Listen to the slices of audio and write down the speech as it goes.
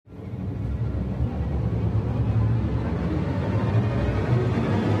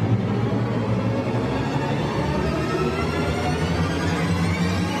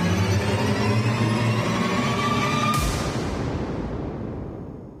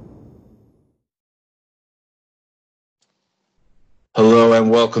Hello and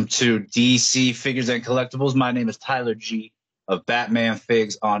welcome to DC Figures and Collectibles. My name is Tyler G of Batman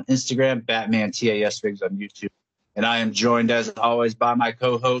Figs on Instagram, Batman TAS Figs on YouTube. And I am joined as always by my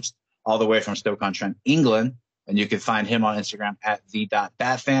co-host all the way from Stoke-on-Trent, England. And you can find him on Instagram at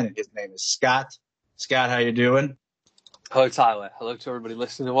the.batfan. And his name is Scott. Scott, how you doing? Hello, Tyler. Hello to everybody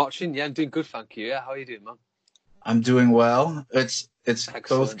listening and watching. Yeah, I'm doing good, thank you. Yeah, how are you doing, man? I'm doing well. It's Excellent.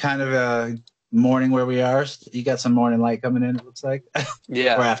 both kind of a morning where we are. You got some morning light coming in, it looks like.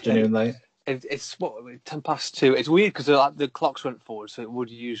 Yeah. Or afternoon light. It's what, 2:10. It's weird because the clocks went forward, so it would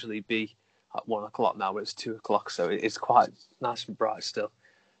usually be at 1 o'clock now, but it's 2 o'clock, so it's quite nice and bright still.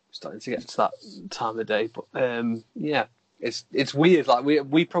 Starting to get to that time of day, but yeah, it's weird. Like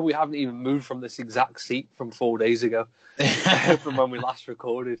we probably haven't even moved from this exact seat from 4 days ago, from when we last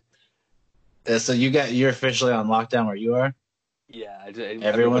recorded. So you're officially on lockdown where you are? Yeah,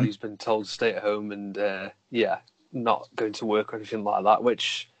 everybody's been told to stay at home and not going to work or anything like that,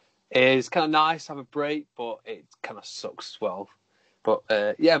 which is kind of nice to have a break, but it kind of sucks as well. But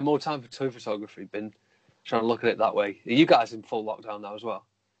more time for toy photography. Been trying to look at it that way. Are you guys in full lockdown now as well?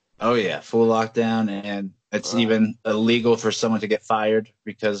 Oh yeah, full lockdown, and it's even illegal for someone to get fired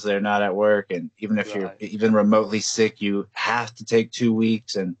because they're not at work. And even if you're even remotely sick, you have to take 2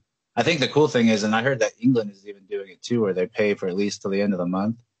 weeks. And I think the cool thing is, and I heard that England is even doing it too, where they pay for at least till the end of the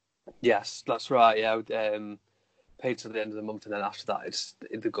month. Yes, that's right. Yeah, paid till the end of the month, and then after that, it's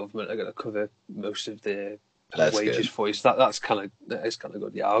the government are going to cover most of the wages for you. So that's kind of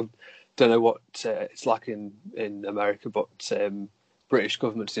good. Yeah, I don't know what it's like in America, but British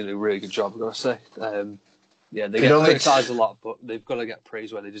government's doing a really good job, I've got to say. They get criticised a lot, but they've got to get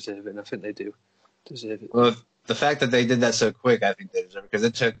praise where they deserve it, and I think they do deserve it. Well, the fact that they did that so quick, I think they deserve it, because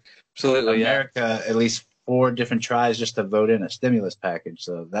it took America at least 4 different tries just to vote in a stimulus package,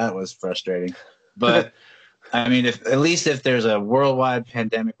 so that was frustrating. But I mean, if there's a worldwide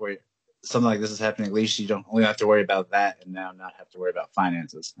pandemic where something like this is happening, at least you don't only have to worry about that and now not have to worry about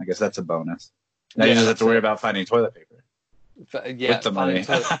finances. I guess that's a bonus. Now you just have to worry about finding toilet paper. With the money.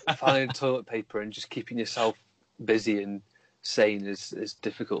 Finding toilet paper and just keeping yourself busy and sane is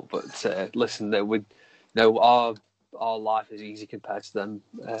difficult. But listen, our life is easy compared to them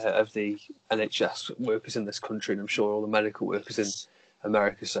of the NHS workers in this country, and I'm sure all the medical workers in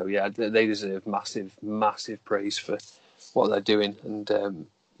America. So yeah, they deserve massive, massive praise for what they're doing. And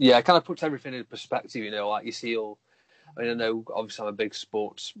it kind of puts everything in perspective. Like you see all. I mean, I know obviously I'm a big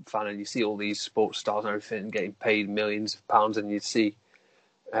sports fan, and you see all these sports stars and everything getting paid millions of pounds, and you see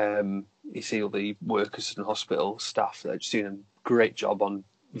all the workers in hospital staff that are just doing a great job on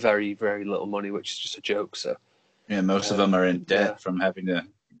very, very little money, which is just a joke. So yeah, most of them are in debt from having to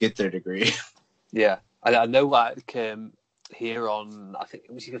get their degree. Yeah, I know. Like here on, I think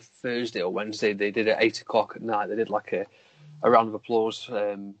it was either Thursday or Wednesday, they did at 8 o'clock at night. They did like a round of applause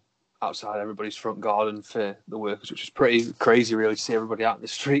outside everybody's front garden for the workers, which was pretty crazy, really, to see everybody out in the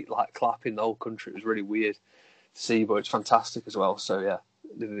street like clapping. The whole country. It was really weird to see, but it's fantastic as well. So yeah,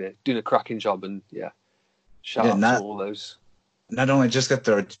 they're doing a cracking job, and shout out to all those. Not only just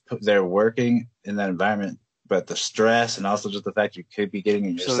that they're working in that environment, but the stress, and also just the fact you could be getting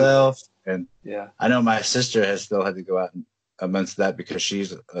it yourself. And I know my sister has still had to go out amongst that because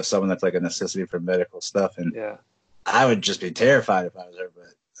she's someone that's like a necessity for medical stuff. And I would just be terrified if I was her, but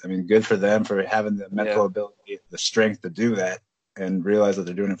I mean, good for them for having the mental ability, the strength to do that, and realize that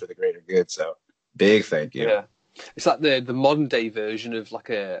they're doing it for the greater good. So, big thank you. Yeah, it's like the modern day version of like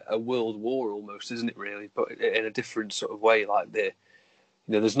a world war almost, isn't it? Really, but in a different sort of way. Like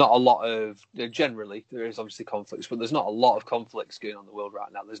there's not a lot of generally there is obviously conflicts, but there's not a lot of conflicts going on in the world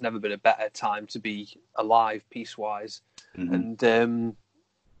right now. There's never been a better time to be alive, peace wise, and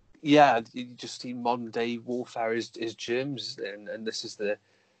you just see modern day warfare is germs, and this is the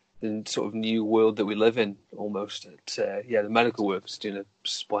sort of new world that we live in almost. The medical workers doing a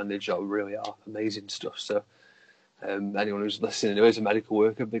splendid job, really are amazing stuff. So anyone who's listening who is a medical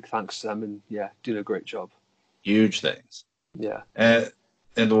worker, big thanks to them, and doing a great job. Huge things. Yeah. And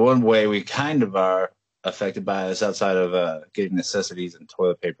the one way we kind of are affected by this, outside of getting necessities and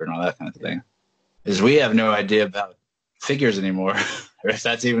toilet paper and all that kind of thing, is we have no idea about figures anymore, or if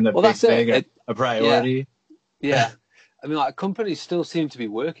that's even a big thing, a priority. Yeah. I mean, like companies still seem to be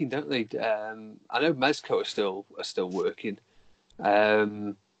working, don't they? I know Mezco are still working. I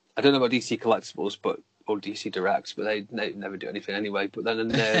don't know about DC Collectibles, or DC Directs, but they never do anything anyway. But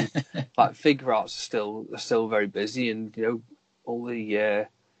then, like Figure Arts are still very busy, and all the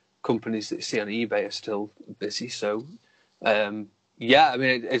companies that you see on eBay are still busy. So, I mean,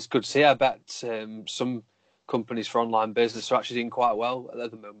 it's good to see. I bet some companies for online business are actually doing quite well at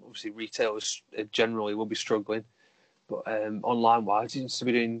the moment. Obviously, retailers generally will be struggling. But online wise, it seems to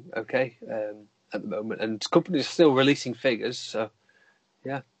be doing okay at the moment, and companies are still releasing figures. So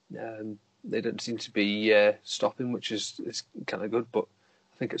yeah, they don't seem to be stopping, which is kind of good. But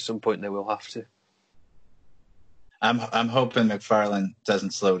I think at some point they will have to. I'm hoping McFarlane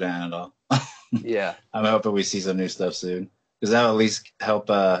doesn't slow down at all. Yeah, I'm hoping we see some new stuff soon, because that'll at least help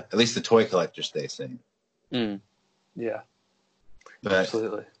at least the toy collectors stay sane. Yeah, but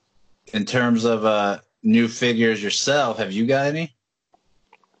absolutely. In terms of new figures yourself, have you got any?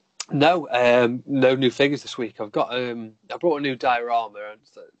 No, no new figures this week. I've got I brought a new diorama, and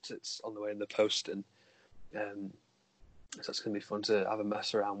it's on the way in the post, and so it's going to be fun to have a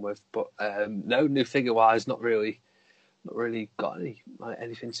mess around with. But no, new figure wise, not really got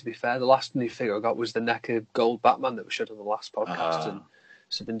anything, to be fair. The last new figure I got was the NECA Gold Batman that we showed on the last podcast, and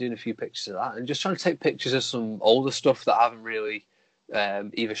so I've been doing a few pictures of that and just trying to take pictures of some older stuff that I haven't really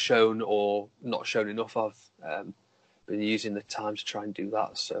either shown or not shown enough of. Been using the time to try and do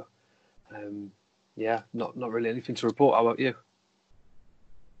that. So yeah, not really anything to report. How about you?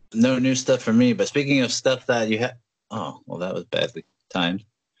 No new stuff for me. But speaking of stuff that you have, oh well, that was badly timed.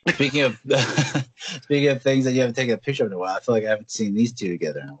 Speaking of things that you haven't taken a picture of in a while, I feel like I haven't seen these two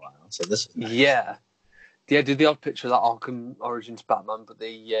together in a while. So this is nice. Yeah, did the odd picture of that Arkham Origins Batman, but the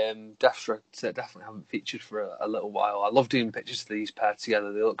Deathstroke definitely haven't featured for a little while. I love doing pictures of these paired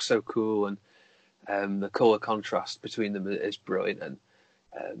together. They look so cool, and the colour contrast between them is brilliant. And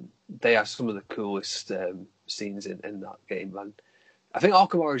they are some of the coolest scenes in that game. And I think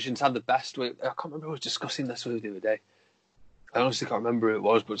Arkham Origins had the best. I can't remember who was discussing this with you the other day. I honestly can't remember who it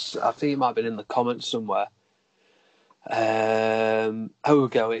was, but I think it might have been in the comments somewhere. We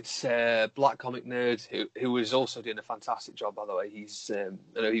go. It's Black Comic Nerd, who is also doing a fantastic job, by the way. He's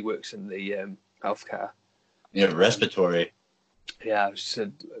I know he works in the healthcare. Yeah, respiratory. Yeah, it's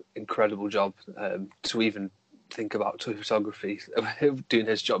an incredible job. To even think about toy photography, doing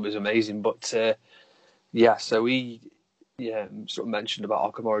his job is amazing. But yeah, so we sort of mentioned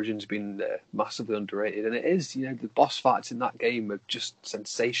about Arkham Origins being massively underrated, and it is. You know, the boss fights in that game are just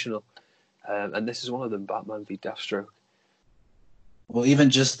sensational, and this is one of them, Batman v Deathstroke. Well, even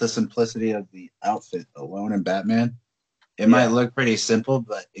just the simplicity of the outfit alone in Batman, it might look pretty simple,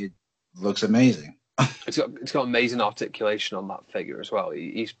 but it looks amazing. It's got amazing articulation on that figure as well.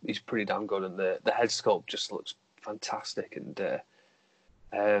 He's pretty damn good, and the head sculpt just looks fantastic.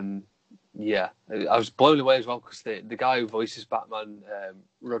 And yeah, I was blown away as well because the guy who voices Batman,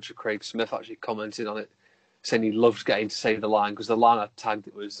 Roger Craig Smith, actually commented on it, saying he loved getting to say the line, because the line I tagged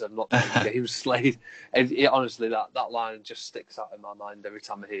it was "I'm not the game Slade." And honestly, that line just sticks out in my mind every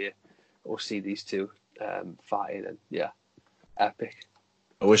time I hear or see these two fighting. And yeah, epic.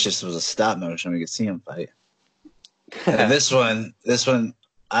 I wish this was a stop motion. We could see him fight. And this one,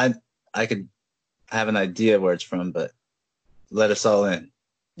 I could have an idea where it's from, but let us all in.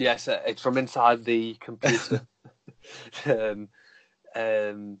 Yes, it's from inside the computer.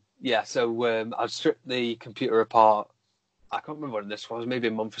 Yeah, so I stripped the computer apart. I can't remember when this was, maybe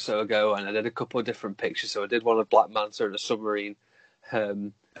a month or so ago, and I did a couple of different pictures. So I did one of Black Manta in a submarine.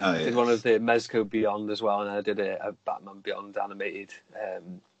 I did one of the Mezco Beyond as well, and I did a Batman Beyond animated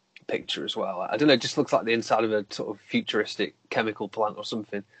picture as well. I don't know, it just looks like the inside of a sort of futuristic chemical plant or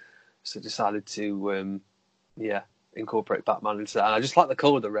something. So I decided to, incorporate Batman into that. And I just like the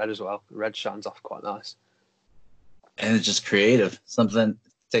colour of the red as well. The red shines off quite nice. And it's just creative. Something,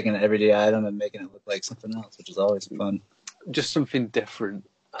 taking an everyday item and making it look like something else, which is always fun. Just something different,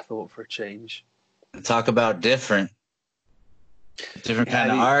 I thought, for a change. And talk about different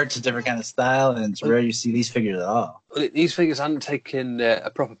kind of art, a different kind of style, and it's rare you see these figures at all. These figures I haven't taken a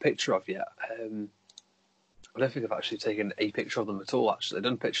proper picture of yet. I don't think I've actually taken a picture of them at all, actually. I've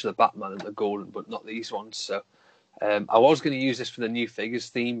done a picture of the Batman and the Gordon, but not these ones. So I was going to use this for the new figures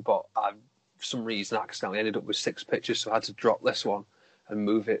theme, but for some reason accidentally ended up with 6 pictures, so I had to drop this one and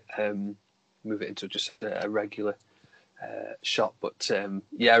move it into just a regular shot. But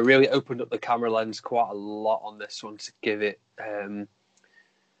I really opened up the camera lens quite a lot on this one to give it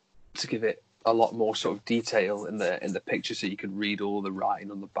a lot more sort of detail in the picture, so you could read all the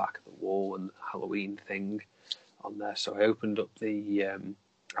writing on the back of the wall and the Halloween thing on there. So I opened up the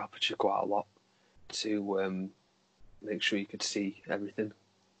aperture quite a lot to make sure you could see everything.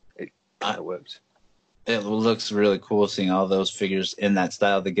 It kind of worked. It looks really cool seeing all those figures in that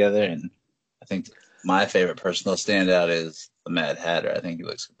style together, and I think my favorite personal standout is the Mad Hatter. I think he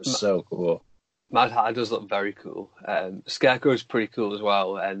looks so cool. Mad Hatter does look very cool. Scarecrow is pretty cool as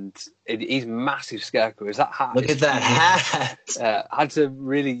well, and he's massive. Scarecrow is that hat. Look at that hat. I had to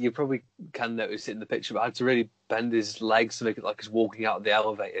really, you probably can notice it in the picture, but I had to really bend his legs to make it like he's walking out of the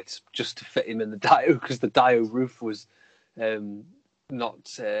elevator just to fit him in the Dio, because the Dio roof was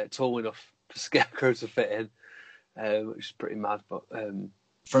not tall enough for Scarecrow to fit in, which is pretty mad. But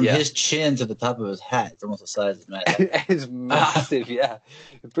from his chin to the top of his hat, it's almost the size of Mad Hat. It's massive, yeah.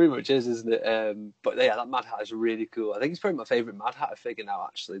 It pretty much is, isn't it? But yeah, that Mad Hat is really cool. I think it's probably my favourite Mad Hatter figure now,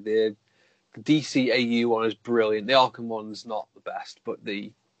 actually. The DC AU one is brilliant. The Arkham one's not the best, but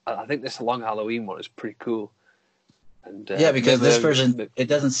I think this Long Halloween one is pretty cool. And, because this version, it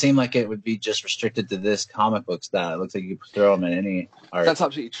doesn't seem like it would be just restricted to this comic book style. It looks like you could throw him in any art. That's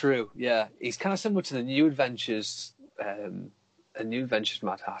absolutely true, yeah. He's kind of similar to the New Adventures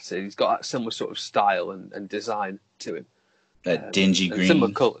Mad Hatter. He's got that similar sort of style and design to him. That dingy green.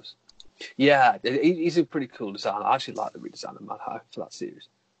 Similar colours. Yeah, he's a pretty cool design. I actually like the redesign of Mad Hatter for that series.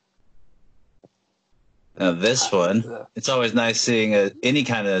 Now this one, it's always nice seeing any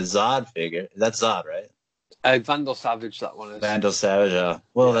kind of Zod figure. That's Zod, right? Vandal Savage, that one is. Vandal Savage,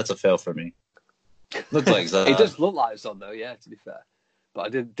 that's a fail for me. Looks like Zod. It does look like Zod, though, yeah, to be fair. But I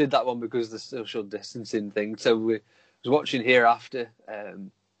did that one because of the social distancing thing. So we was watching Hereafter,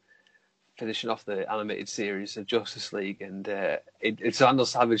 finishing off the animated series of Justice League, and it's Vandal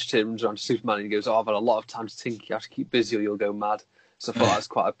Savage turns around to Superman and he goes, I've had a lot of time to think, you have to keep busy or you'll go mad. So I thought that's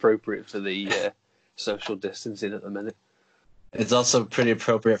quite appropriate for the social distancing at the minute. It's also pretty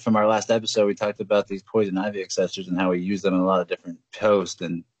appropriate from our last episode. We talked about these Poison Ivy accessories and how we use them in a lot of different posts,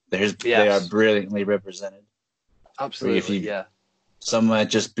 and they are brilliantly represented. Absolutely, Some might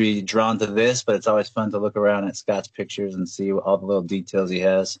just be drawn to this, but it's always fun to look around at Scott's pictures and see all the little details he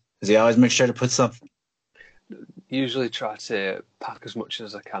has, because he always makes sure to put something. Usually try to pack as much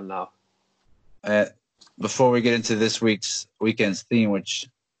as I can now. Before we get into this weekend's theme, which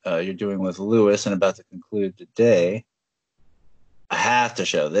you're doing with Lewis and about to conclude today, I have to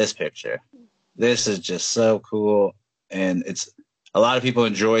show this picture. This is just so cool, and it's a lot of people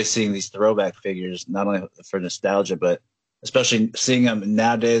enjoy seeing these throwback figures, not only for nostalgia, but especially seeing them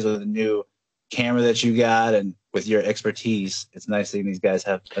nowadays with the new camera that you got and with your expertise. It's nice seeing these guys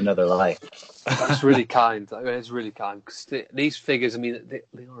have another life. That's really kind. I mean, it's really kind, because these figures, I mean,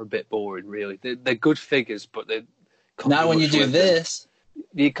 they are a bit boring, really. They're good figures, but they not when you do this.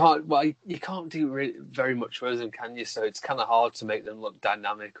 You can't do very much with them, can you? So it's kind of hard to make them look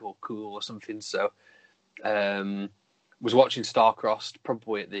dynamic or cool or something. So was watching Starcrossed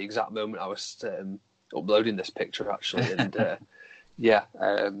probably at the exact moment I was uploading this picture, actually, and I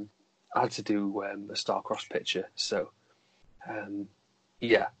had to do a Starcrossed picture. So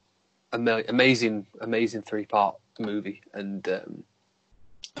amazing 3-part movie, and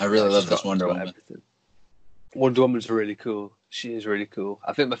I really love this Wonder Woman. Everything. Wonder Woman's really cool. She is really cool.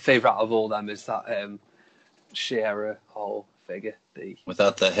 I think my favourite out of all them is that Shiera Hall figure.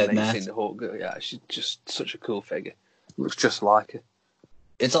 Without the head mask? The Hawk. Yeah, she's just such a cool figure. Looks just like her.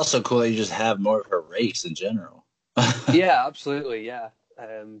 It's also cool that you just have more of her race in general. Yeah, absolutely, yeah.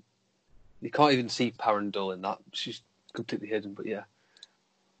 You can't even see Parandul in that. She's completely hidden, but yeah.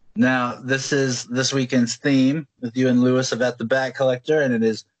 Now, this is this weekend's theme with you and Lewis about the Bat Collector, and it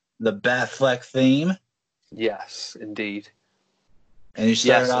is the Batfleck theme. Yes, indeed. And you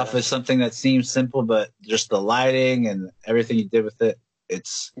started off with something that seems simple, but just the lighting and everything you did with it,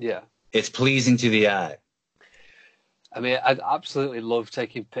 it's pleasing to the eye. I mean, I absolutely love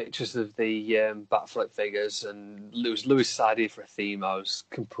taking pictures of the Batfleck figures, and Lewis' idea for a theme. I was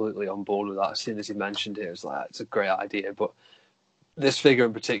completely on board with that as soon as he mentioned it. I was like, it's a great idea, but this figure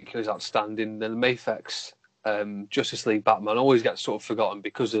in particular is outstanding. The Mafex Justice League Batman always gets sort of forgotten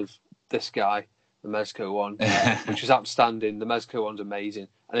because of this guy, the Mezco one, which is outstanding. The Mezco one's amazing,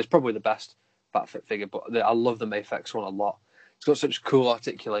 and it's probably the best Batfleck figure, but I love the Mafex one a lot. It's got such cool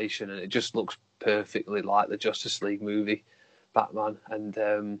articulation, and it just looks perfectly like the Justice League movie Batman.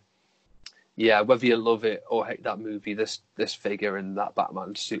 And whether you love it or hate that movie, this figure and that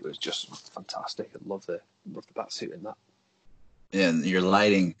Batman suit was just fantastic. I love the Batsuit in that. Yeah, and your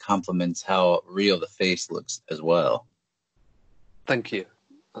lighting complements how real the face looks as well. Thank you.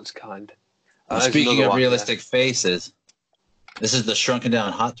 That's kind. Speaking of realistic faces, this is the shrunken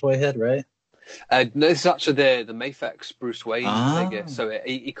down Hot Toy head, right? No, this is actually the Mafex Bruce Wayne figure. So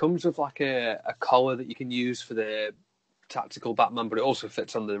he comes with like a collar that you can use for the tactical Batman, but it also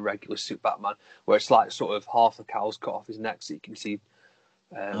fits on the regular suit Batman, where it's like sort of half the cowl's cut off his neck, so you can see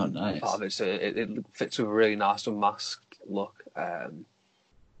nice. part of it. So it fits with a really nice unmasked look.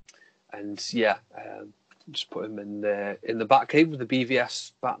 Just put him in the Batcave with the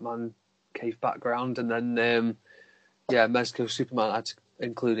BVS Batman cave background, and then Mezco Superman I had to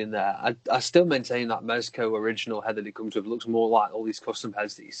include in there. I still maintain that Mezco original head that he comes with looks more like all these custom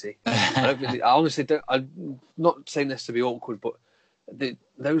heads that you see. I honestly don't. I'm not saying this to be awkward, but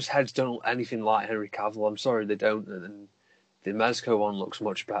those heads don't look anything like Henry Cavill. I'm sorry, they don't. And the Mezco one looks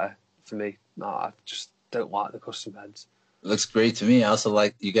much better for me. No, I just don't like the custom heads. It looks great to me. I also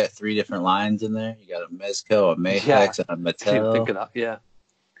like you got 3 different lines in there. You got a Mezco, a Mafex, and a Mattel. I didn't think of that. Yeah,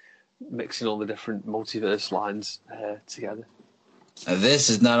 mixing all the different multiverse lines together. Now, this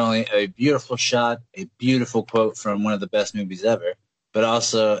is not only a beautiful shot, a beautiful quote from one of the best movies ever, but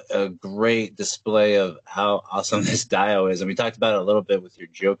also a great display of how awesome this Dio is. And we talked about it a little bit with your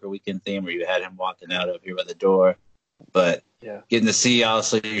Joker weekend theme where you had him walking out up here by the door. But getting to see,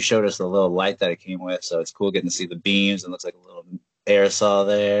 also, you showed us the little light that it came with. So it's cool getting to see the beams and looks like a little aerosol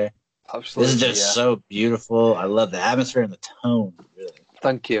there. Absolutely. This is just so beautiful. I love the atmosphere and the tone, really.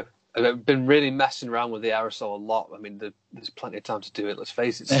 Thank you. I've been really messing around with the aerosol a lot. I mean, there's plenty of time to do it, let's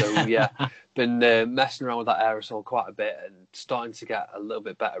face it. So, been messing around with that aerosol quite a bit and starting to get a little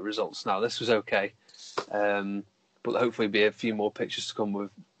bit better results now. This was okay. But hopefully be a few more pictures to come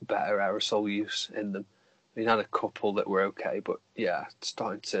with better aerosol use in them. We had a couple that were okay, but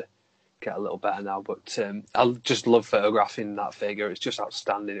starting to get a little better now. But I just love photographing that figure. It's just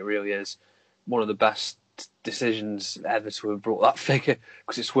outstanding. It really is one of the best decisions ever to have brought that figure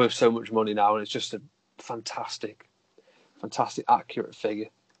because it's worth so much money now, and it's just a fantastic accurate figure.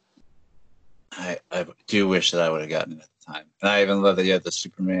 I do wish that I would have gotten it at the time, and I even love that you have the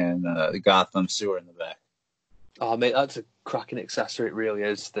Superman the Gotham sewer in the back. Oh mate, that's a cracking accessory. It really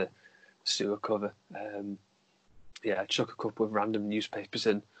is, the sewer cover. Chuck a couple of random newspapers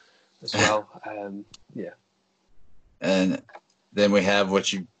in as well. And then we have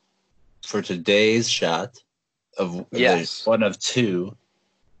what you for today's shot of one of 2,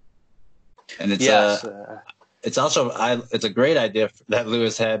 and it's it's also it's a great idea that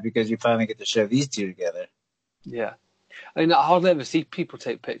Lewis had because you finally get to show these 2 together. Yeah, I mean I hardly ever see people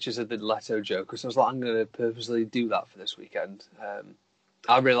take pictures of the Leto Joker, so I was like, I'm going to purposely do that for this weekend.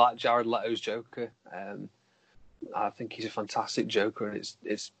 I really like Jared Leto's Joker. I think he's a fantastic Joker, and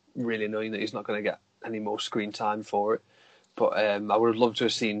it's really annoying that he's not going to get any more screen time for it. But I would have loved to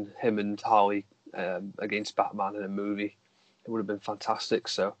have seen him and Harley against Batman in a movie. It would have been fantastic.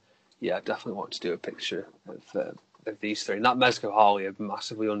 So, I definitely want to do a picture of these 3. And that Mezco Harley are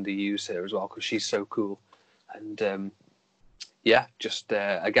massively underused here as well because she's so cool. And,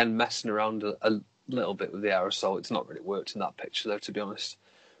 again, messing around a little bit with the aerosol. It's not really worked in that picture, though, to be honest.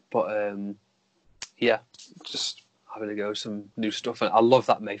 But, just having to go some new stuff. And I love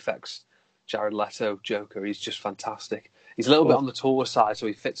that Mafex Jared Leto Joker. He's just fantastic. He's a little bit on the taller side, so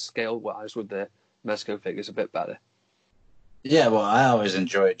he fits scale-wise with the Mezco figures a bit better. Yeah, well, I always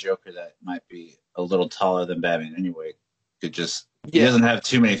enjoy a Joker that might be a little taller than Batman anyway. He doesn't have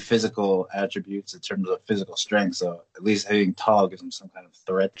too many physical attributes in terms of physical strength, so at least being tall gives him some kind of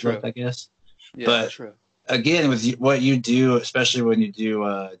threat to it, I guess. Yeah, but true. Again, with what you do, especially when you do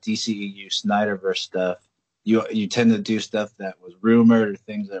DCEU Snyderverse stuff, you tend to do stuff that was rumored or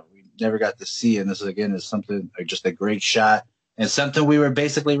things that we never got to see, and this again is something just a great shot and something we were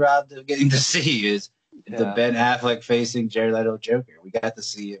basically robbed of getting to see is the Ben Affleck facing Jared Leto Joker. We got to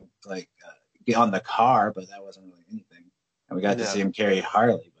see him get on the car, but that wasn't really anything, and we got to see him carry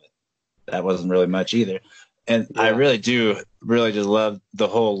Harley, but that wasn't really much either. And I really just love the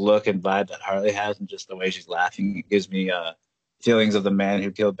whole look and vibe that Harley has, and just the way she's laughing. It gives me feelings of the Man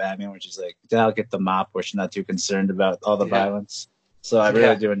Who Killed Batman, which is like, I'll get the mop, where she's not too concerned about all the violence. So I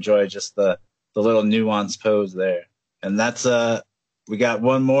really do enjoy just the little nuanced pose there. And that's we got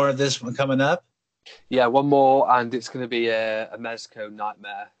one more of this one coming up. Yeah, one more, and it's going to be a Mezco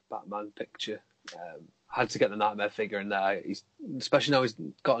Nightmare Batman picture. I had to get the Nightmare figure in there, especially now he's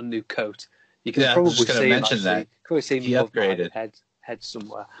got a new coat. You can probably see him. That. Probably see him he upgraded head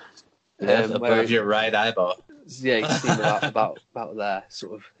somewhere. Above your right eyeball. Yeah, you can see him about there,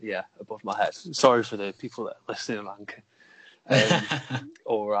 sort of. Yeah, above my head. Sorry for the people that are listening on Anchor.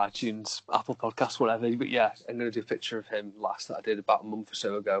 Or iTunes, Apple Podcasts, whatever. But yeah, I'm going to do a picture of him last that I did about a month or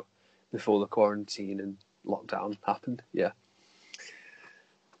so ago before the quarantine and lockdown happened. Yeah.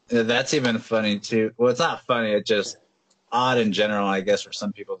 That's even funny too. Well, it's not funny. It's just odd in general, I guess, for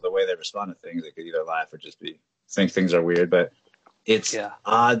some people, the way they respond to things. They could either laugh or just think things are weird. But it's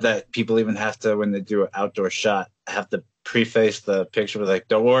odd that people even have to, when they do an outdoor shot, have to preface the picture with like,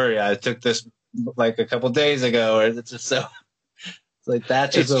 "Don't worry, I took this like a couple days ago," or it's just so. It's like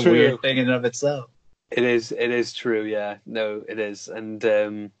that's just a weird thing in and of itself. It is true. Yeah, no, it is, and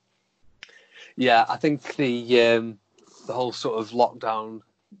I think the whole sort of lockdown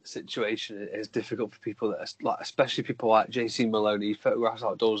situation is difficult for people that are, like, especially people like JC Maloney. He photographs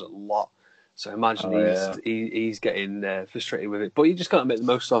outdoors a lot, so I imagine he's getting frustrated with it. But you just got to make the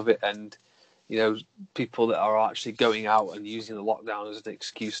most of it, and people that are actually going out and using the lockdown as an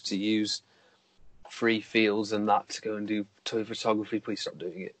excuse to use free fields and that to go and do toy photography, please stop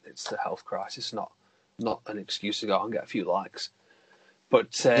doing it. It's a health crisis, not an excuse to go out and get a few likes.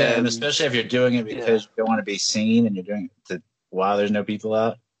 But and especially if you're doing it because you don't want to be seen and you're doing it while there's no people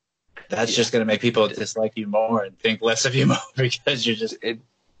out, that's just going to make people dislike you more and think less of you more because you're just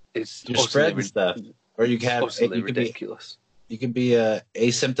you're spreading stuff. Or you can have ridiculous. You could be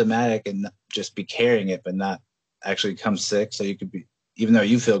asymptomatic and just be carrying it, but not actually come sick. So you could be, even though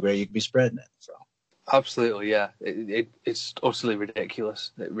you feel great, you could be spreading it. So absolutely, yeah, it's utterly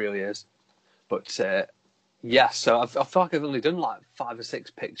ridiculous. It really is. But so I feel like I've only done like 5 or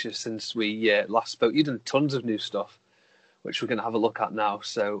 6 pictures since we last spoke. You've done tons of new stuff, which we're going to have a look at now.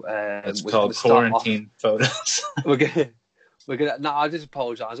 So it's called quarantine photos. We're gonna. No, I just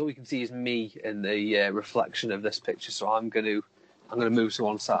apologise. All we can see is me in the reflection of this picture. So I'm gonna move to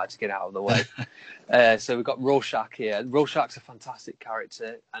one side to get out of the way. So we've got Rorschach here. Rorschach's a fantastic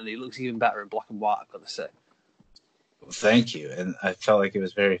character, and he looks even better in black and white, I've got to say. Well, thank you, and I felt like it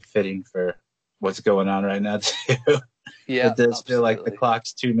was very fitting for what's going on right now too. Yeah, it does feel like the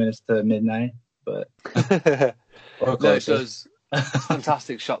clock's 2 minutes to midnight, but no, it does.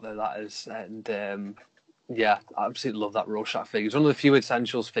 Fantastic shot though, that is, and yeah, I absolutely love that Rorschach figure. It's one of the few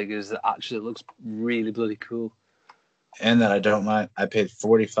Essentials figures that actually looks really bloody cool. And that I don't mind. I paid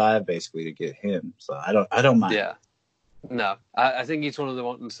 $45 basically to get him, so I don't mind. Yeah, no, I think he's one of the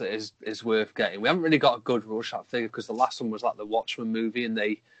ones that is worth getting. We haven't really got a good Rorschach figure because the last one was like the Watchmen movie, and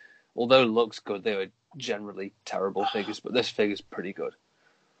they, although it looks good, they were generally terrible figures. But this figure's pretty good.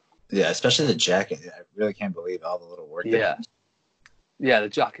 Yeah, especially the jacket. I really can't believe all the little work. Yeah, the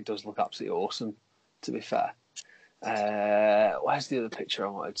jacket does look absolutely awesome. To be fair, where's the other picture I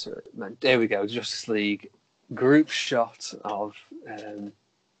wanted to mention? There we go, Justice League group shot of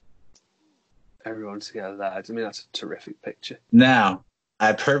everyone together there. I mean, that's a terrific picture. Now,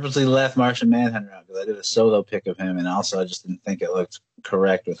 I purposely left Martian Manhunter out because I did a solo pic of him, and also I just didn't think it looked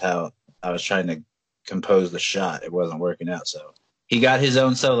correct with how I was trying to compose the shot. It wasn't working out, so he got his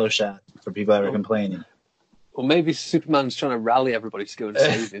own solo shot for people that were complaining. Well, maybe Superman's trying to rally everybody to go and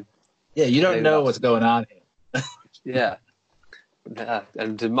save him. Yeah, you don't know what's going on here. Yeah.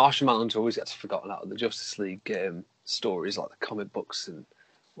 And Martian Manhunter always gets forgotten out of the Justice League stories, like the comic books and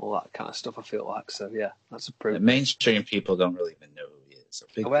all that kind of stuff, I feel like. So, yeah, that's a proof. The mainstream people don't really even know who he is.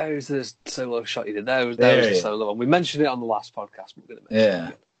 So where is this solo shot you did? There was the solo one. We mentioned it on the last podcast. But we're going to mention it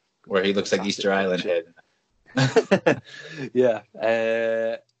again. Where he looks like Easter Island head. Yeah.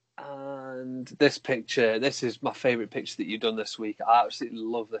 And this picture, this is my favourite picture that you've done this week. I absolutely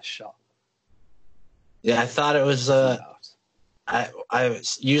love this shot. Yeah, I thought it was. I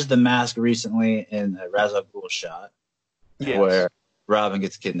used the mask recently in a Ra's al Ghul shot, where Robin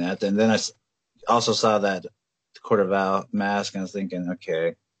gets kidnapped, and then I also saw that Court of Owls mask, and I was thinking,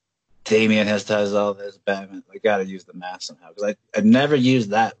 okay, Damian has ties to all this. Batman, I got to use the mask somehow because I've never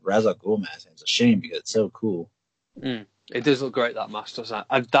used that Ra's al Ghul mask. It's a shame because it's so cool. It does look great, that mask, doesn't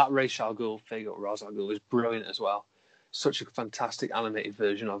it? That Ra's al Ghul figure, Ra's al Ghul, is brilliant as well. Such a fantastic animated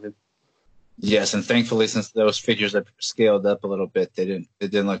version of him. Yes, and thankfully, since those figures have scaled up a little bit, it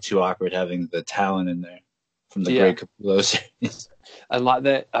didn't look too awkward having the Talon in there from the Great Capullo series. And like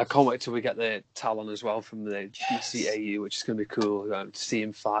I can't wait till we get the Talon as well from the DCAU, which is going to be cool. To see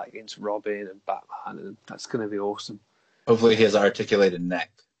him fight against Robin and Batman, and that's going to be awesome. Hopefully, he has an articulated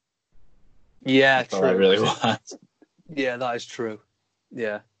neck. Yeah, that's true. All I really want. Yeah, that is true.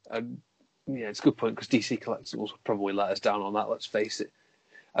 Yeah, it's a good point because DC Collectibles will probably let us down on that. Let's face it.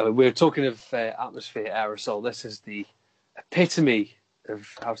 We're talking of atmosphere aerosol. This is the epitome of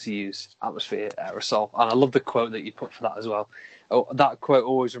how to use atmosphere aerosol. And I love the quote that you put for that as well. Oh, that quote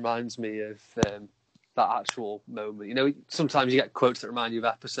always reminds me of that actual moment. You know, sometimes you get quotes that remind you of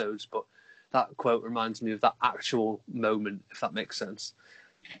episodes, but that quote reminds me of that actual moment, if that makes sense.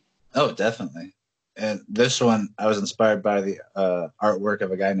 Oh, definitely. And this one, I was inspired by the artwork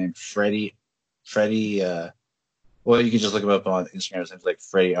of a guy named Freddie. Well, you can just look him up on Instagram. It seems like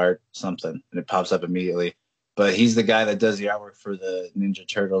Freddie Art something, and it pops up immediately. But he's the guy that does the artwork for the Ninja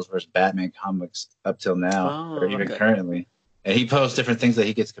Turtles versus Batman comics up till now, or even currently. And he posts different things that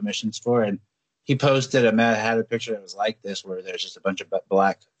he gets commissions for. And he posted a Mad Hatter picture that was like this, where there's just a bunch of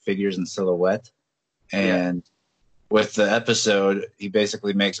black figures in silhouette. And with the episode, he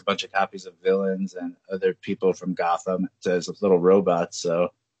basically makes a bunch of copies of villains and other people from Gotham as little robots.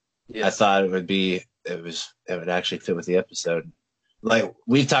 So I thought it would actually fit with the episode. Like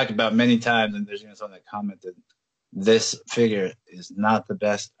we've talked about many times, and there's even someone that commented, this figure is not the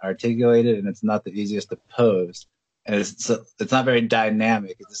best articulated, and it's not the easiest to pose, and it's not very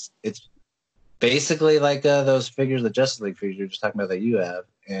dynamic. It's basically like those figures, the Justice League figures you're just talking about that you have,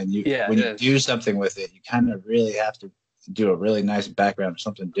 and when you do something with it, you kind of really have to do a really nice background or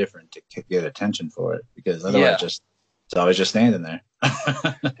something different to get attention for it, because otherwise it's always just standing there.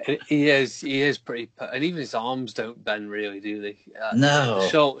 He is pretty, and even his arms don't bend really, do they? No.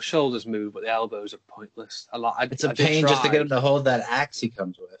 The shoulders move, but the elbows are pointless. It's a pain just to get him to hold that axe he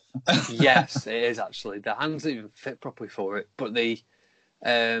comes with. Yes, it is actually. The hands don't even fit properly for it, but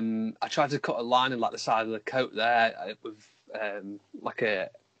I tried to cut a line in like the side of the coat there with like a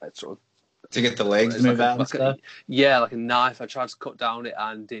sort of to get the legs to move out and stuff. Like a knife. I tried to cut down it,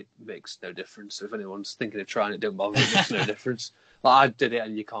 and it makes no difference. So if anyone's thinking of trying it, don't bother. It makes no difference. Like I did it,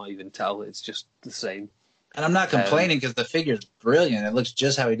 and you can't even tell. It's just the same. And I'm not complaining because the figure's brilliant. It looks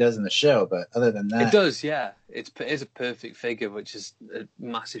just how he does in the show. But other than that, it does. Yeah, it is a perfect figure, which is a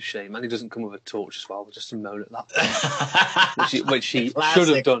massive shame. And he doesn't come with a torch as well. Just to moan at that, which he should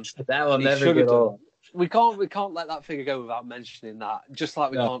have done. That will never get old. We can't let that figure go without mentioning that. Just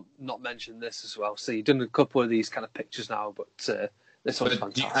like we can't not mention this as well. So you've done a couple of these kind of pictures now, but this one's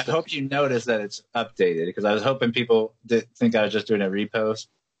fantastic. I hope you notice that it's updated, because I was hoping people did think I was just doing a repost,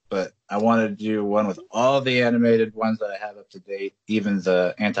 but I wanted to do one with all the animated ones that I have up to date, even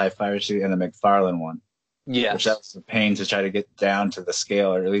the anti-fire suit and the McFarlane one. Yeah, which that was a pain to try to get down to the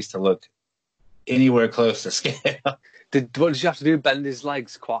scale, or at least to look anywhere close to scale. What did you have to do? Bend his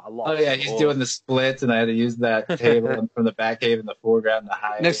legs quite a lot? Oh yeah, he's doing the splits, and I had to use that table from the back cave in the foreground to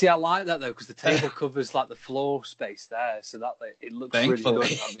hide. No, see, I like that though, because the table covers like the floor space there, so that it looks really good.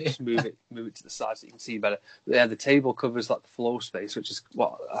 Just move it to the side so you can see better. But yeah, the table covers like the floor space, which is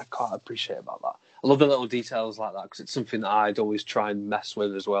what I quite appreciate about that. I love the little details like that, because it's something that I'd always try and mess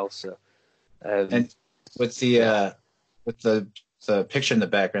with as well. So, and with the picture in the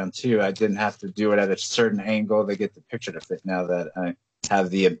background too, I didn't have to do it at a certain angle to get the picture to fit. Now that I have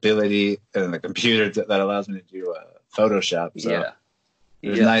the ability and the computer that allows me to do Photoshop, so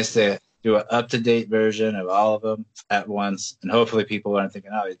it's nice to do an up-to-date version of all of them at once, and hopefully people aren't thinking,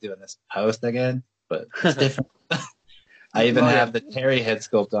 "Oh, he's doing this post again," but it's different. I even have the Terry head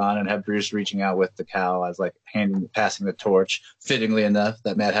sculpt on, and have Bruce reaching out with the cowl as like passing the torch, fittingly enough,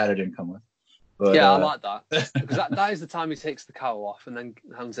 that Mad Hatter didn't come with. But, I like that, because that is the time he takes the cowl off and then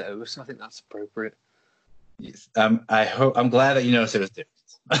hands it over. So I think that's appropriate. Yes. I'm glad that you noticed it was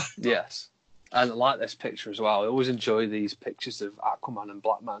different. Yes, and I like this picture as well. I always enjoy these pictures of Aquaman and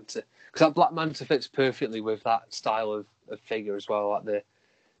Black Manta, because that Black Manta fits perfectly with that style of figure as well. Like the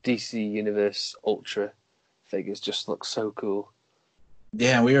DC Universe Ultra figures just look so cool.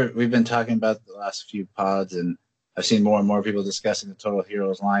 Yeah, we've been talking about the last few pods, and I've seen more and more people discussing the Total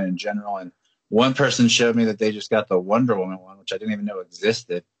Heroes line in general, and one person showed me that they just got the Wonder Woman one, which I didn't even know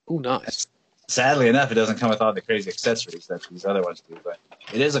existed. Oh, nice. Sadly enough, it doesn't come with all the crazy accessories that these other ones do, but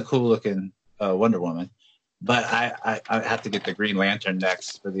it is a cool-looking Wonder Woman. But I have to get the Green Lantern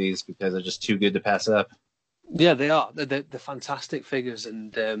next for these, because they're just too good to pass up. Yeah, they are. They're fantastic figures,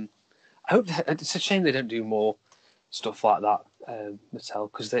 and I hope it's a shame they don't do more stuff like that,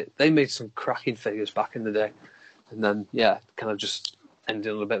 Mattel, because they made some cracking figures back in the day, and then kind of just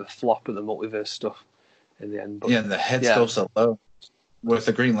ended on a bit of a flop with the multiverse stuff in the end. But, the head sculpt's alone. With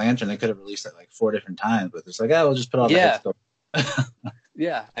the Green Lantern, they could have released it like 4 different times, but it's like, we'll just put all the head sculpt.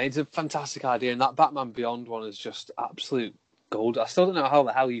 Yeah, and it's a fantastic idea, and that Batman Beyond one is just absolute gold. I still don't know how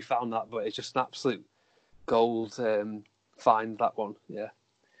the hell you found that, but it's just an absolute gold find, that one. Yeah,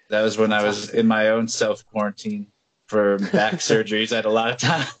 that was when I was in my own self-quarantine for back surgeries. I had a lot of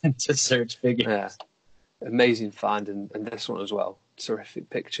time to search figures. Yeah, amazing find, and this one as well. Terrific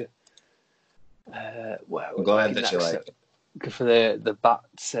picture. I'm glad that you like it. For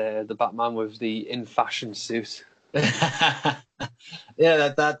the Batman with the in fashion suit. I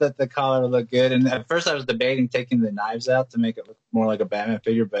thought that the collar would look good, and at first I was debating taking the knives out to make it look more like a Batman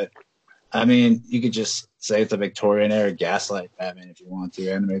figure, but I mean, you could just say it's a Victorian era Gaslight Batman if you want to,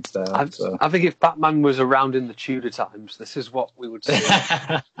 animate style. I think if Batman was around in the Tudor times, this is what we would say.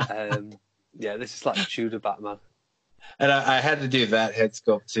 This is like Tudor Batman. And I had to do that head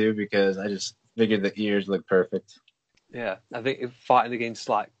sculpt too, because I just figured the ears look perfect. Yeah, I think if fighting against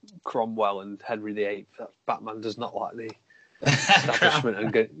like Cromwell and Henry VIII, Batman does not like the establishment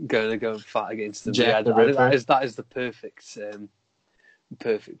and going to go and fight against them. Jack the Ripper. That is the perfect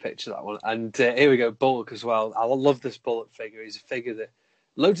picture, that one. And here we go, Bullock as well. I love this Bullock figure. He's a figure that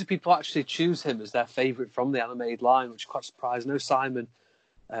loads of people actually choose him as their favourite from the animated line, which is quite surprising. No Simon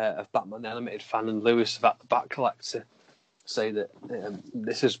of Batman the Animated fan and Lewis of At the Bat Collector say that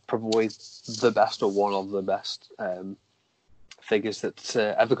this is probably the best, or one of the best figures that's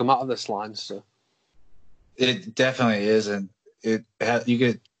ever come out of this line. So it definitely is, and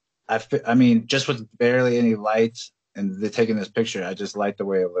I mean, just with barely any lights and they're taking this picture, I just like the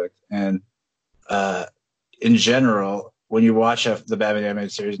way it looked. And in general, when you watch the Batman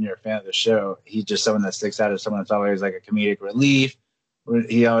animated series and you're a fan of the show, he's just someone that sticks out as someone that's always like a comedic relief.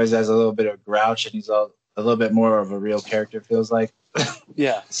 He always has a little bit of grouch, and he's a little bit more of a real character, feels like.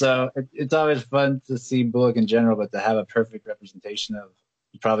 Yeah. So it's always fun to see Bullock in general, but to have a perfect representation of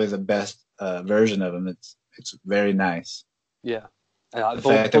probably the best version of him, it's very nice. Yeah. The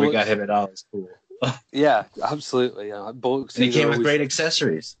fact that we got him at all is cool. Yeah, absolutely. Yeah. Bullock's and he came with great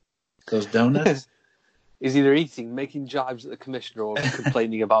accessories. Those donuts. He's either eating, making jibes at the commissioner, or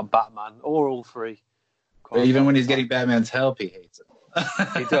complaining about Batman, or all three. Or even when he's getting Batman's help, he hates it.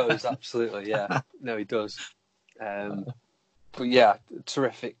 He does, absolutely, yeah. No, he does. But yeah,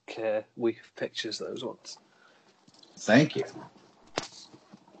 terrific week of pictures, those ones. Thank you.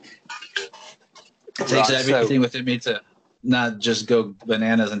 It takes everything within me to not just go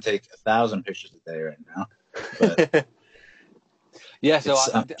bananas and take 1,000 pictures a day right now. But yeah, so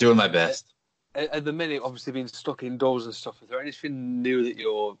I'm doing my best. At the minute, obviously being stuck indoors and stuff, is there anything new that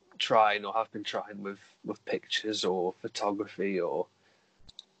you're trying or have been trying with pictures or photography or?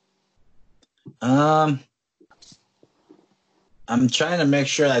 I'm trying to make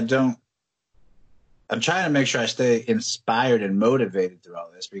sure I stay inspired and motivated through all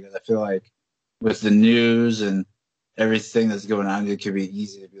this, because I feel like with the news and everything that's going on, it could be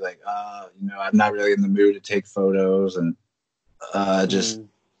easy to be like, I'm not really in the mood to take photos, and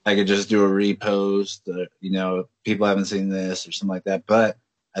I could just do a repost, people haven't seen this or something like that. But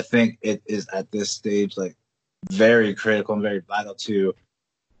I think it is at this stage like very critical and very vital to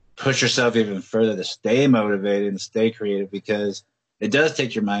push yourself even further to stay motivated and stay creative, because it does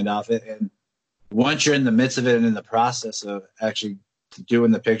take your mind off it. And once you're in the midst of it and in the process of actually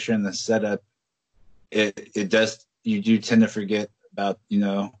doing the picture and the setup, you do tend to forget about,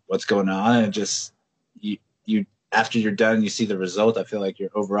 what's going on. And it just, you after you're done, you see the result, I feel like you're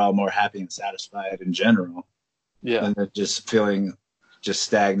overall more happy and satisfied in general. Yeah. Than just feeling just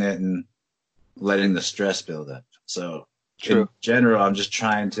stagnant and letting the stress build up. So in general, I'm just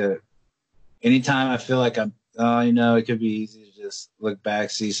trying to, anytime I feel like it could be easy to just look back,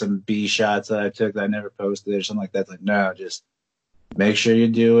 see some B shots that I took that I never posted or something like that. It's like, no, just make sure you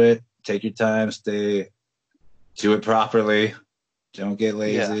do it. Take your time, do it properly. Don't get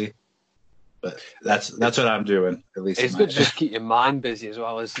lazy. Yeah. But that's what I'm doing, at least. It's good to just keep your mind busy as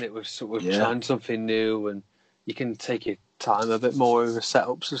well, isn't it? With trying something new, and you can take your time a bit more over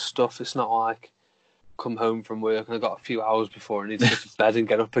setups and stuff. It's not like come home from work and I've got a few hours before I need to go to bed and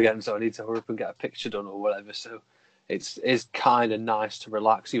get up again, so I need to hurry up and get a picture done or whatever. So it's kind of nice to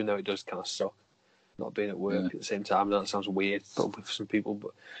relax, even though it does kind of suck not being at work at the same time. I know that sounds weird, probably for some people,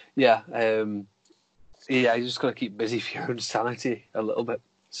 but you just got to keep busy for your own sanity a little bit.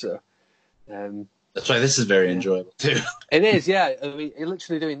 So. That's why this is very enjoyable too. It is, yeah. I mean,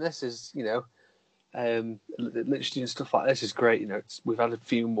 literally doing this is, literally doing stuff like this is great. We've had a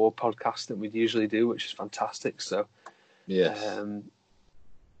few more podcasts than we'd usually do, which is fantastic. So,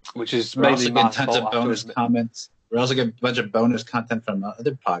 which is mainly my fault. Tons of bonus comments. We're also getting a bunch of bonus content from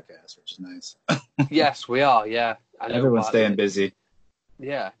other podcasts, which is nice. Yes, we are. Yeah, everyone's staying busy.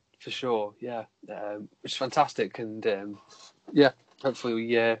 Yeah, for sure. Yeah, which is fantastic, and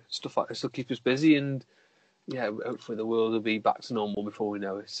hopefully, stuff like this will keep us busy, and hopefully the world will be back to normal before we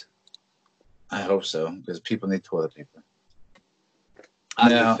know it. I hope so, because people need toilet paper.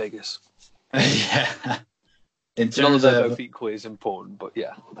 And figures. Yeah. In terms of both equally as important, but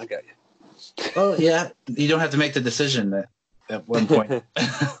yeah, I get you. Well, yeah, you don't have to make the decision at one point.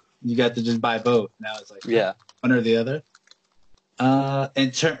 You got to just buy both. Now it's like one or the other.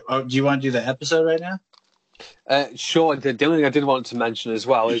 Do you want to do the episode right now? Sure. The only thing I did want to mention as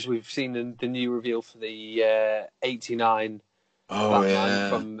well is we've seen the new reveal for the 89 Batman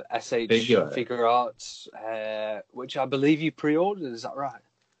from SH Figure Arts, which I believe you pre-ordered. Is that right?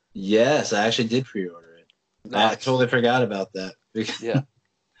 Yes, I actually did pre-order it. Nice. I totally forgot about that. Yeah.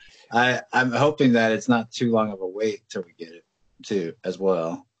 I'm hoping that it's not too long of a wait till we get it too, as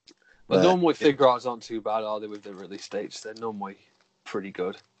well. But normally Figure Arts aren't too bad, are they, with the release dates? They're normally pretty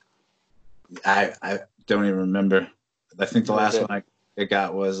good. I don't even remember. I think the last one I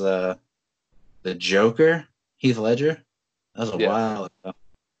got was the Joker, Heath Ledger. That was a while ago.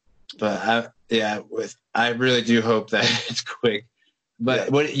 But I really do hope that it's quick.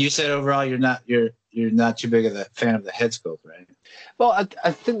 But what you said overall, you're not too big of a fan of the head sculpt, right? Well,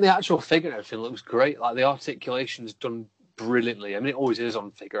 I think the actual figure and everything looks great. Like the articulation's done brilliantly. I mean, it always is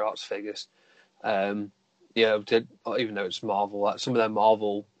on Figure Arts figures. Even though it's Marvel, like some of their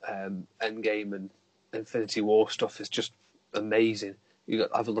Marvel Endgame and Infinity War stuff is just amazing. you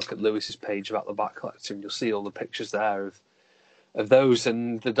have a look at Lewis's page about the Bat Collector, and you'll see all the pictures there of those.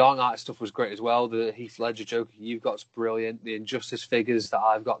 And the Dark Knight stuff was great as well. The Heath Ledger Joker you've got's brilliant. The Injustice figures that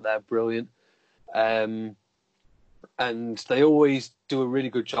I've got there, brilliant. And they always do a really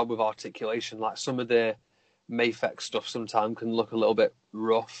good job with articulation. Like some of the Mafex stuff sometimes can look a little bit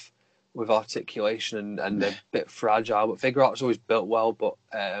rough with articulation and a bit fragile, but Figure Art's always built well. But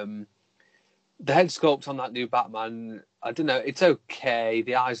the head sculpt on that new Batman, I don't know, it's okay.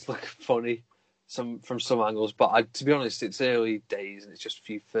 The eyes look funny from some angles, but to be honest, it's early days and it's just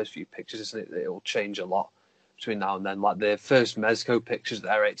first few pictures, isn't it? It'll change a lot between now and then. Like the first Mezco pictures,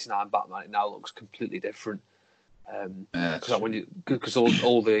 their '89 Batman, it now looks completely different. Because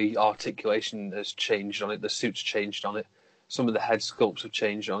all the articulation has changed on it, the suit's changed on it, some of the head sculpts have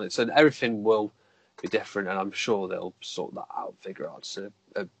changed on it, so everything will be different, and I'm sure they'll sort that out. Figure Arts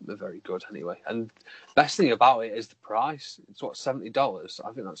are very good anyway. And best thing about it is the price. It's what, $70?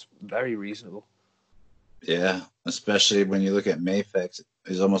 I think that's very reasonable. Yeah, especially when you look at Mafex,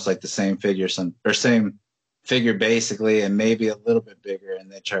 it's almost like the same figure, same figure basically, and maybe a little bit bigger, and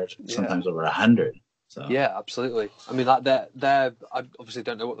they charge sometimes over $100. So. Yeah, absolutely. I mean, like I obviously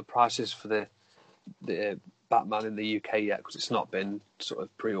don't know what the price is for the Batman in the UK yet, because it's not been sort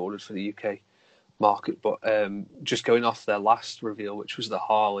of pre-ordered for the UK market. But just going off their last reveal, which was the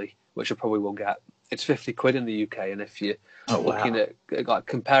Harley, which I probably will get, it's £50 in the UK, and if you're looking at like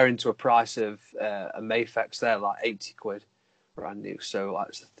comparing to a price of a Mafex, they're like £80 brand new. So like,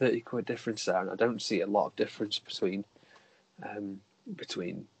 it's a £30 difference there, and I don't see a lot of difference between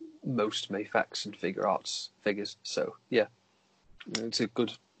most Mafex and Figure Arts figures. So yeah, it's a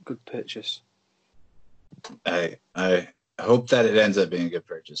good purchase. I hope that it ends up being a good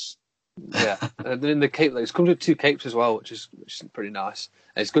purchase. Yeah, and then the cape, it's come with 2 capes as well, which is pretty nice.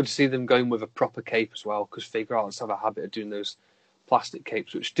 And it's good to see them going with a proper cape as well, because Figure Arts have a habit of doing those plastic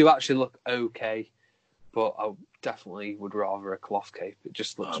capes, which do actually look okay, but I definitely would rather a cloth cape. It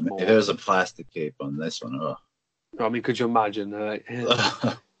just looks more. If there was a plastic cape on this one, I mean, could you imagine?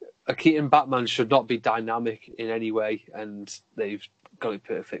 A Keaton Batman should not be dynamic in any way, and they've got it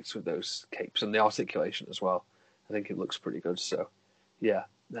perfect with those capes and the articulation as well. I think it looks pretty good. So, yeah,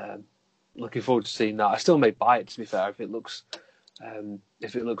 looking forward to seeing that. I still may buy it, to be fair, if it looks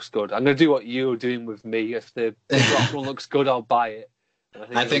good. I'm going to do what you're doing with me. If the rock one looks good, I'll buy it.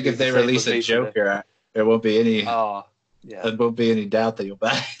 I think if they release a Joker, there won't be any. There won't be any doubt that you'll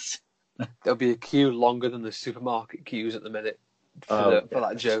buy it. There'll be a queue longer than the supermarket queues at the minute for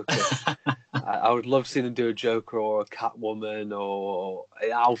that Joker. I would love to see them do a Joker or a Catwoman or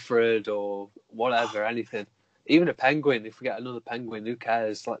an Alfred or whatever, anything. Even a Penguin. If we get another Penguin, who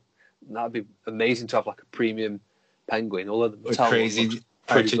cares? Like, that'd be amazing to have like a premium Penguin. Although the crazy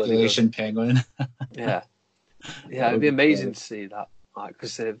articulation Penguin. Yeah, it'd be amazing to see that. Like,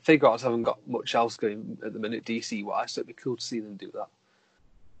 because Figure Arts haven't got much else going at the minute DC wise, so it'd be cool to see them do that.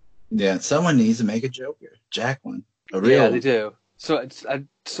 Yeah, someone needs to make a Joker, Jack one, a real. Yeah, they do. So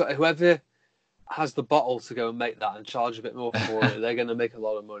whoever has the bottle to go and make that and charge a bit more for it, they're going to make a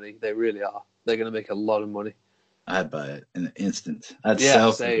lot of money. They really are. They're going to make a lot of money. I'd buy it in an instant. I'd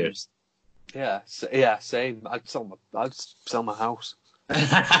sell figures. Yeah, same. I'd sell my house.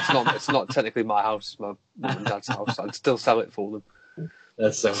 It's not technically my house. It's my mum and dad's house. I'd still sell it for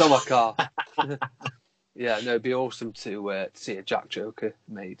them. Sell my car. Yeah, no, it'd be awesome to see a Jack Joker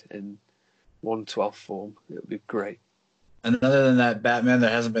made in 1/12 form. It would be great. And other than that, Batman, there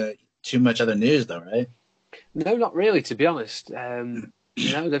hasn't been too much other news, though, right? No, not really, to be honest. I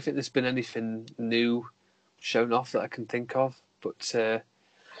don't think there's been anything new shown off that I can think of. But actually,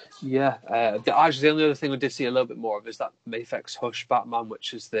 the only other thing we did see a little bit more of is that Mafex Hush Batman,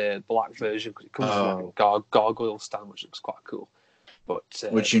 which is the black version, because it comes with like a gargoyle stand, which looks quite cool. But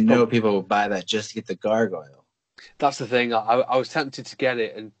which people will buy that just to get the gargoyle. That's the thing. I was tempted to get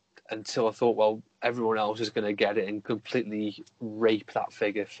it until I thought, well, everyone else is going to get it and completely rape that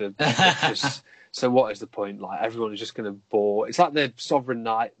figure for pictures. So what is the point? Like, everyone is just going to bore. It's like the Sovereign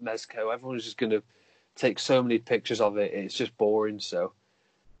Knight Mezco. Everyone is just going to take so many pictures of it. It's just boring. So,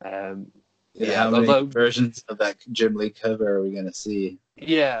 how many versions of that Jim Lee cover are we going to see?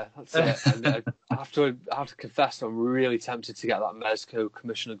 Yeah, that's it. And I have to confess, I'm really tempted to get that Mezco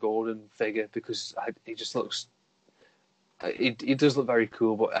Commissioner Gordon figure, because he just looks. He does look very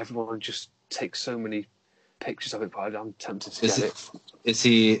cool, but everyone just takes so many pictures of it. But I'm tempted to get it. Is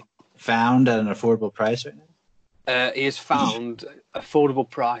he found at an affordable price right now? He is found. Affordable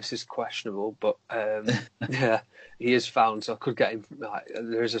price is questionable, but yeah, he is found. So I could get him.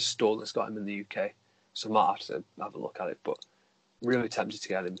 There is a store that's got him in the UK, so I might have to have a look at it. But really tempted to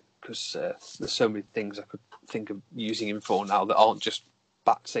get him, because there's so many things I could think of using him for now that aren't just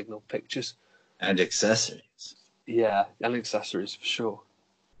Bat Signal Pictures. And accessories. Yeah, and accessories for sure.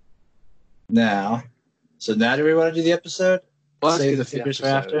 Now do we want to do the episode? Well, save the figures for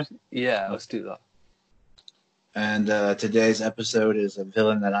after? Yeah, let's do that. And today's episode is a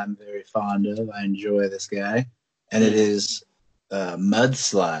villain that I'm very fond of. I enjoy this guy. And it is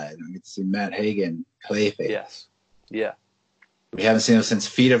Mudslide. We get to see Matt Hagen, Clayface. Yes. Yeah. We haven't seen him since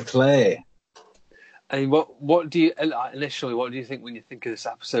Feet of Clay. And what do you think when you think of this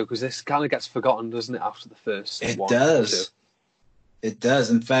episode? Because this kind of gets forgotten, doesn't it, after the first It one? does. It does.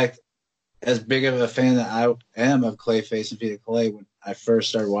 In fact, as big of a fan that I am of Clayface and Feet of Clay, when I first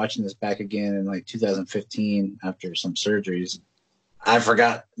started watching this back again in like 2015 after some surgeries, I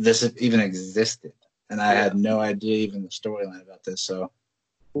forgot this even existed. And I had no idea even the storyline about this. So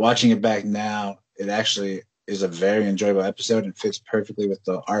watching it back now, it actually is a very enjoyable episode and fits perfectly with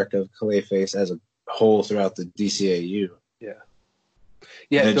the arc of Clayface as a whole throughout the DCAU. Yeah.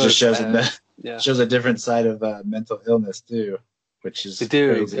 And it just shows shows a different side of mental illness too, which is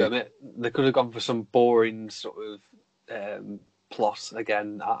crazy. I mean, they could have gone for some boring sort of plot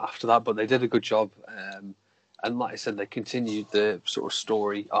again after that, but they did a good job. And like I said, they continued the sort of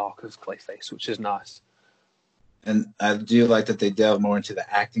story arc of Clayface, which is nice. And I do like that they delve more into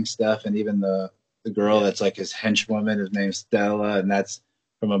the acting stuff, and even the girl that's like his henchwoman is named Stella, and that's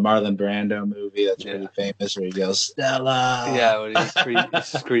from a Marlon Brando movie that's pretty famous where he yells, Stella! Yeah, when he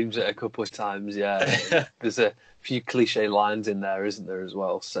screams it a couple of times, yeah. There's a few cliche lines in there, isn't there, as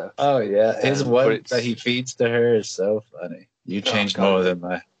well? So. Oh, yeah. His one that he feeds to her is so funny. You changed more than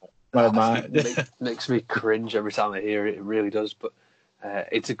my mind. It makes me cringe every time I hear it. It really does. But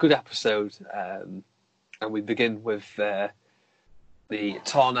it's a good episode. And we begin with the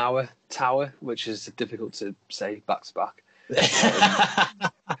Tarnower Tower, which is difficult to say back to back.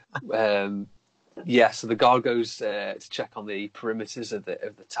 So the guard goes to check on the perimeters of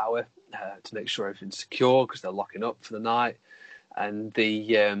the tower to make sure everything's secure because they're locking up for the night. And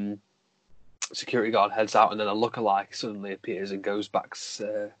the security guard heads out, and then a lookalike suddenly appears and goes back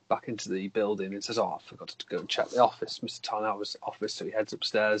into the building and says, "Oh, I forgot to go and check the office, Mr. Tarnower's office." So he heads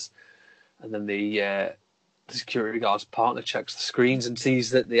upstairs, and then the security guard's partner checks the screens and sees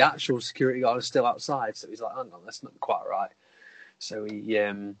that the actual security guard is still outside. So he's like, "Oh no, that's not quite right." So he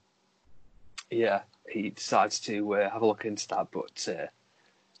decides to have a look into that. But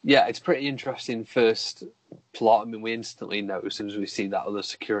it's pretty interesting first plot. I mean, we instantly know as soon as we see that other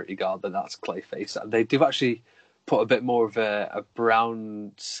security guard that that's Clayface. They do actually put a bit more of a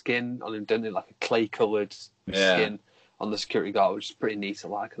brown skin on him, don't they? Like a clay-coloured skin on the security guard, which is pretty neat. I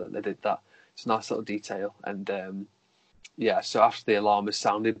like that they did that. It's a nice little detail. And so after the alarm is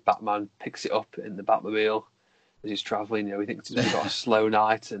sounded, Batman picks it up in the Batmobile as he's travelling. He thinks he's got a slow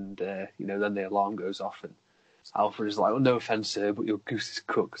night, and then the alarm goes off, and Alfred is like, "Well, no offence, sir, but your goose is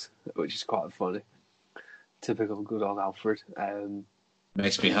cooked," which is quite funny. Typical good old Alfred.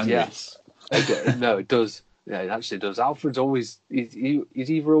 Makes me hungry. Yes. No, it does. Yeah, it actually does. Alfred's always he's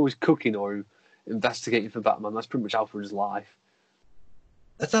either always cooking or investigating for Batman. That's pretty much Alfred's life.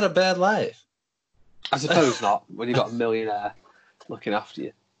 That's not a bad life. I suppose not, when you've got a millionaire looking after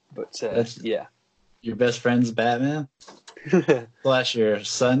you. But your best friend's Batman? / your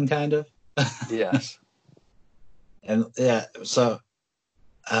son, kind of? Yes. And so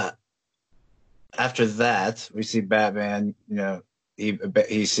after that, we see Batman,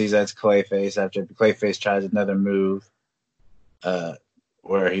 he sees that's Clayface after Clayface tries another move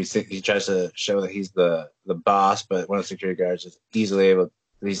where he tries to show that he's the boss, but one of the security guards is easily able.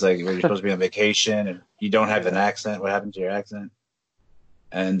 He's like, "Well, you're supposed to be on vacation and you don't have an accent. What happened to your accent?"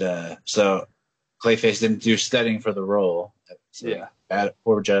 And so Clayface didn't do studying for the role. So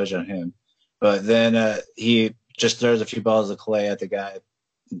poor judge on him. But then he just throws a few balls of clay at the guy,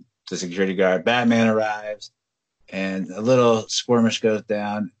 the security guard. Batman arrives, and a little skirmish goes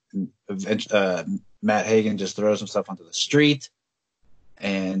down. Matt Hagen just throws himself onto the street,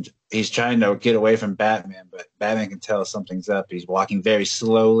 and he's trying to get away from Batman, but Batman can tell something's up. He's walking very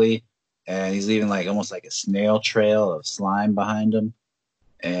slowly, and he's leaving almost like a snail trail of slime behind him.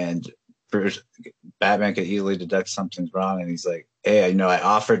 And Batman could easily deduct something's wrong, and he's like, "Hey, I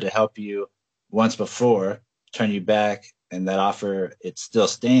offered to help you once before, turn you back, and that offer, it still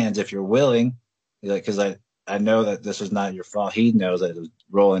stands if you're willing." He's like, "Because I know that this was not your fault." He knows that it was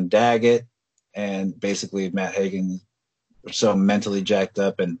Roland Daggett, and basically Matt Hagen was so mentally jacked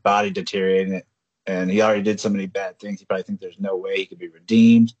up and body deteriorating, and he already did so many bad things. He probably thinks there's no way he could be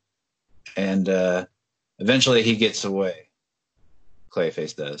redeemed, and eventually he gets away.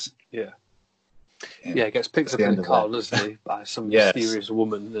 Clayface does. Yeah. Yeah, he gets picked up in a car, doesn't he, by some mysterious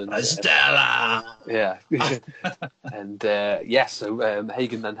woman. And, Stella! Yeah. And, so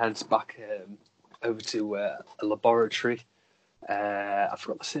Hagen then heads back over to a laboratory. I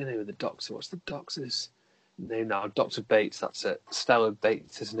forgot the surname of the doctor. What's the doctor's name now? Dr. Bates, that's it. Stella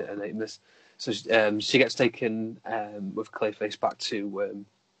Bates, isn't it, her name is? So she gets taken with Clayface back to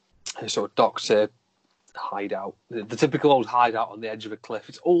her sort of doctor hideout. The typical old hideout on the edge of a cliff.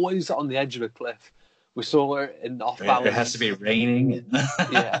 It's always on the edge of a cliff. We saw it in Off Balance. It has to be raining.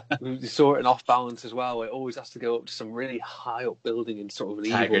 Yeah, we saw it in Off Balance as well. It always has to go up to some really high up building in sort of an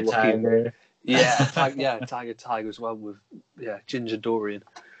evil looking. Tiger. Yeah, Tiger as well with Ginger Dorian.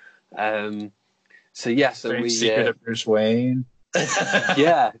 So we Secret of Bruce Wayne.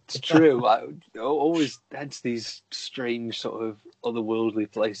 Yeah, it's true. I always head to these strange sort of otherworldly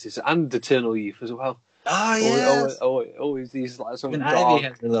places, and Eternal Youth as well. Oh yeah, always these like sort of dark. Ivy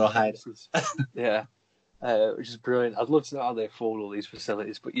has a little hide. Yeah, which is brilliant. I'd love to know how they afford all these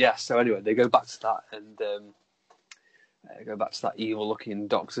facilities, but yeah. So anyway, they go back to that and go back to that evil-looking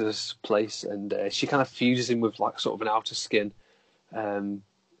doctor's place, and she kind of fuses him with like sort of an outer skin.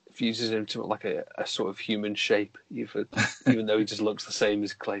 Fuses him to like a sort of human shape, even though he just looks the same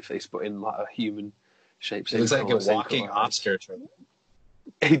as Clayface, but in like a human shape. It looks like a walking Oscar.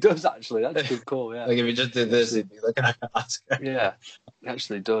 He does actually. That's a good call. Yeah. Like if he just did this, he'd be looking like an Oscar. Yeah, he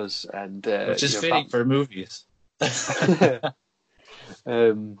actually does, and which is fitting for movies. But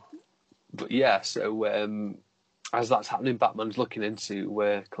yeah, so as that's happening, Batman's looking into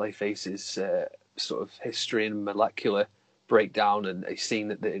where Clayface's sort of history and molecular breakdown, and he's seen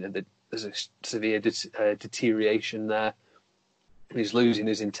that there's a severe deterioration there. He's losing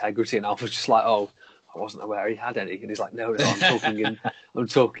his integrity, and Alfred's just like, "Oh, I wasn't aware he had any." And he's like, "No, I'm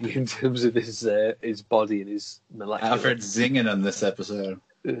talking in terms of his body and his molecular." Alfred's zinging on this episode.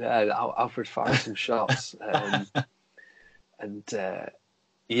 Yeah, Alfred fired some shots,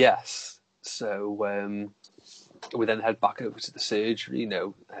 yes. So we then head back over to the surgery.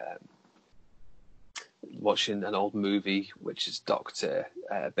 Watching an old movie, which is Dr.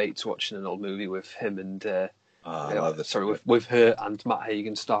 Bates watching an old movie with him and with her and Matt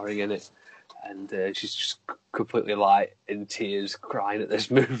Hagen starring in it, and she's just completely like in tears, crying at this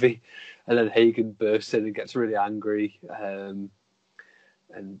movie, and then Hagen bursts in and gets really angry,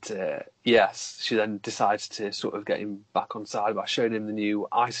 yes, she then decides to sort of get him back on side by showing him the new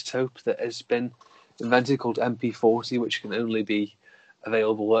isotope that has been invented called MP40, which can only be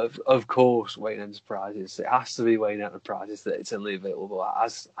available, of course, Wayne Enterprises. It has to be Wayne Enterprises that it's only available,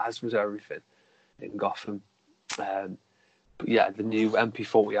 as was everything in Gotham. But yeah, the new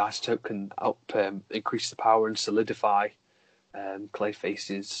MP40 isotope can help increase the power and solidify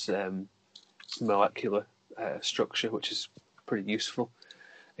Clayface's molecular structure, which is pretty useful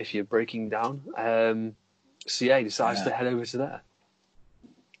if you're breaking down. So yeah, he decides to head over to there.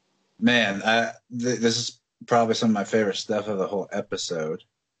 Man, this is probably some of my favorite stuff of the whole episode,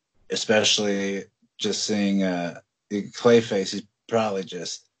 especially just seeing Clayface. He's probably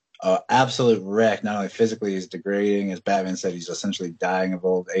just an absolute wreck. Not only physically, he's degrading. As Batman said, he's essentially dying of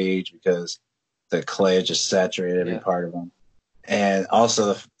old age because the clay just saturated every part of him. And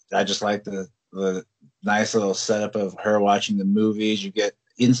also, I just like the nice little setup of her watching the movies. You get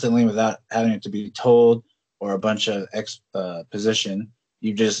instantly, without having it to be told or a bunch of exposition,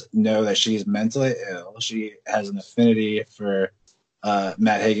 you just know that she's mentally ill. She has an affinity for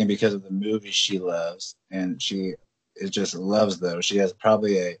Matt Hagen because of the movies she loves, and she just loves those. She has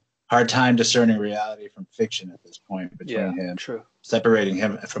probably a hard time discerning reality from fiction at this point between him, separating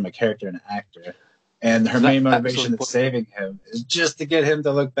him from a character and an actor. And her main motivation in saving him is just to get him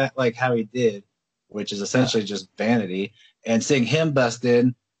to look back like how he did, which is essentially just vanity. And seeing him bust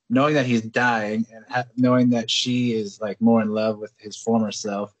in, knowing that he's dying, and knowing that she is like more in love with his former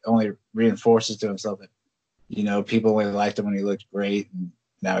self, only reinforces to himself that, people only liked him when he looked great, and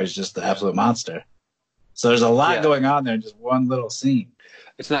now he's just the absolute monster. So there's a lot going on there in just one little scene.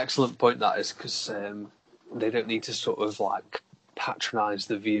 It's an excellent point, that is, because they don't need to sort of like patronize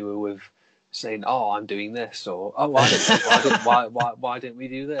the viewer with saying, "Oh, I'm doing this," or "Oh, why didn't we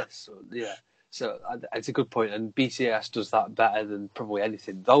do this?" Or, so it's a good point, and BTS does that better than probably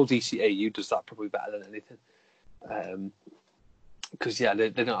anything. The whole DCAU does that probably better than anything, because they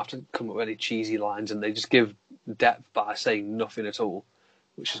don't have to come up with any cheesy lines, and they just give depth by saying nothing at all,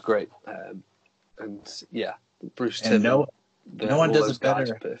 which is great. Bruce Timm. No one does it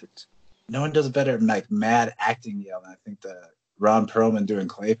better. Perfect. No one does it better than like mad acting yell than I think the Ron Perlman doing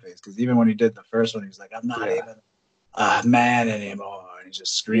Clayface, because even when he did the first one, he was like, "I'm not even a man anymore," and he's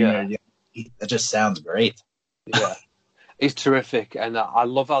just screaming. That just sounds great. Yeah, He's terrific, and I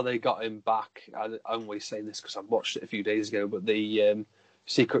love how they got him back. I'm only saying this because I watched it a few days ago, but the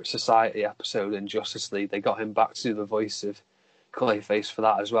Secret Society episode in Justice League, they got him back to do the voice of Clayface for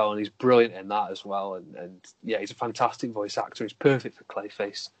that as well, and he's brilliant in that as well. And yeah, he's a fantastic voice actor. He's perfect for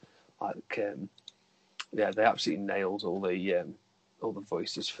Clayface. Like, yeah, they absolutely nailed all the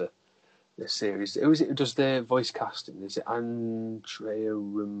voices for this series. Who is it who does the voice casting? Is it Andrea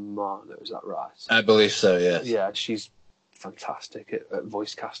Romano? Is that right? I believe so. Yes. Yeah, she's fantastic at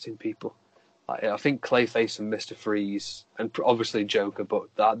voice casting people. Like, I think Clayface and Mr. Freeze, and obviously Joker,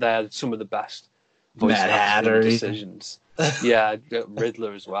 but they're some of the best voice casting decisions. Yeah,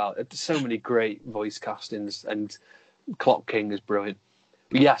 Riddler as well. So many great voice castings, and Clock King is brilliant.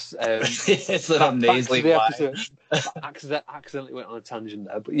 But yes, it's a little nasally. Accidentally went on a tangent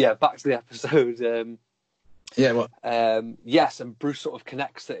there, but yeah, back to the episode. Yeah, well, yes, and Bruce sort of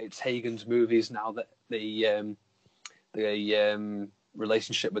connects that it's Hagen's movies now that the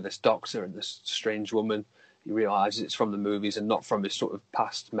relationship with this doctor and this strange woman, he realizes it's from the movies and not from his sort of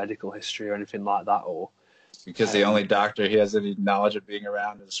past medical history or anything like that. Or because the only doctor he has any knowledge of being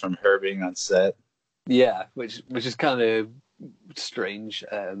around is from her being on set. Yeah, which is kind of strange,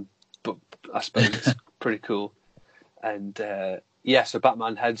 but I suppose it's pretty cool. And yeah, so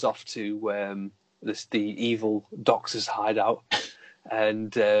Batman heads off to the evil doctor's hideout,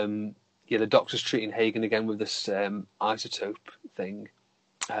 and yeah, the doctor's treating Hagen again with this isotope thing,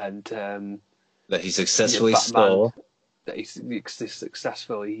 and that he successfully stole. That he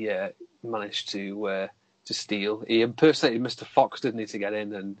successfully managed to steal. He impersonated Mr. Fox, didn't he, to get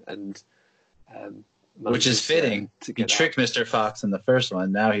in, and which is fitting. He tricked Mr. Fox in the first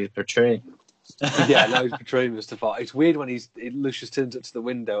one. Now he's portraying him. Yeah, now he's portraying Mr. Fox. It's weird when Lucius turns up to the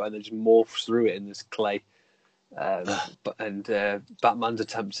window and then just morphs through it in this clay. Batman's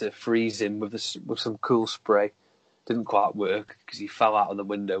attempt to freeze him with some cool spray didn't quite work because he fell out of the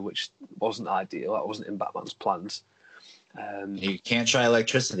window, which wasn't ideal. That wasn't in Batman's plans. You can't try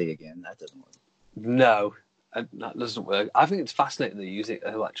electricity again. That doesn't work. No, that doesn't work. I think it's fascinating they use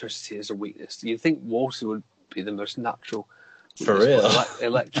electricity as a weakness. You'd think water would be the most natural. For real,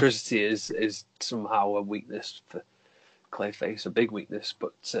 electricity is somehow a weakness for Clayface, a big weakness.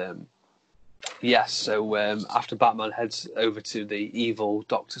 But yes, so after Batman heads over to the evil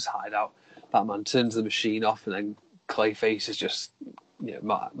doctor's hideout, Batman turns the machine off, and then Clayface is just,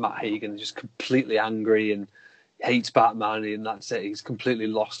 Matt Hagen is just completely angry and hates Batman, and that's it. He's completely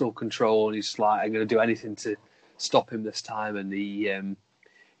lost all control, and he's like, I'm going to do anything to stop him this time. And he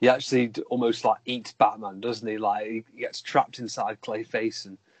actually almost like eats Batman, doesn't he? Like, he gets trapped inside Clayface,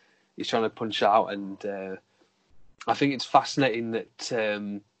 and he's trying to punch out. And I think it's fascinating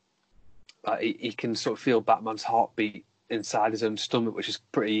that he can sort of feel Batman's heartbeat inside his own stomach, which is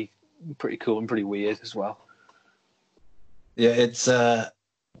pretty cool and pretty weird as well. Yeah, it's. I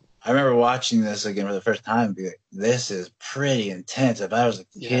remember watching this again for the first time and be like, this is pretty intense. If I was a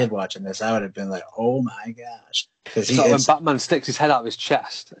kid watching this, I would have been like, oh my gosh. It's like when Batman sticks his head out of his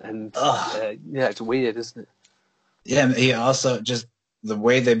chest, and yeah, it's weird, isn't it? Yeah, and he also just, the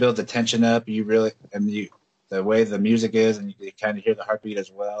way they build the tension up, the way the music is, and you kind of hear the heartbeat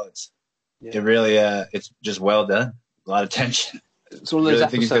as well. It really, it's just well done. A lot of tension. It's one of those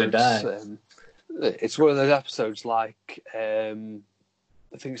episodes. He's gonna die. It's one of those episodes like,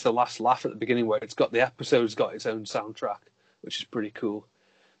 I think it's The Last Laugh at the beginning, where the episode's got its own soundtrack, which is pretty cool.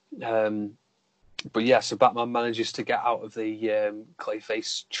 But yeah, so Batman manages to get out of the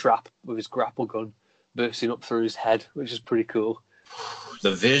Clayface trap with his grapple gun bursting up through his head, which is pretty cool.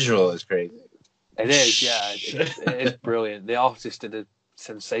 The visual is crazy. It is, yeah. It is brilliant. The artist did a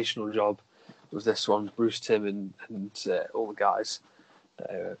sensational job with this one. Bruce Timm and all the guys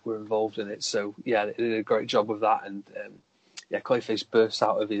were involved in it. So yeah, they did a great job with that. And Clayface bursts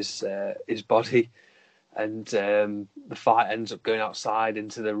out of his body, and the fight ends up going outside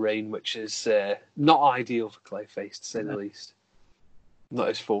into the rain, which is not ideal for Clayface, to say the least. Not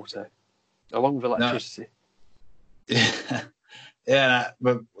his forte, along with electricity. No. Yeah,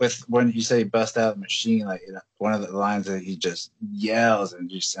 but when you say bust out the machine, like, one of the lines that he just yells and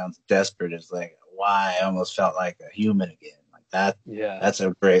just sounds desperate is like, "Why? I almost felt like a human again." Like that. Yeah, that's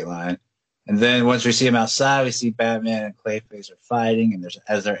a great line. And then once we see him outside, we see Batman and Clayface are fighting, and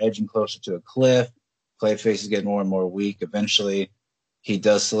as they're edging closer to a cliff, Clayface is getting more and more weak. Eventually, he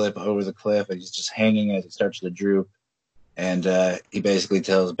does slip over the cliff, and he's just hanging as he starts to droop. And he basically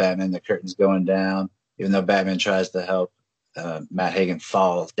tells Batman the curtain's going down. Even though Batman tries to help, Matt Hagen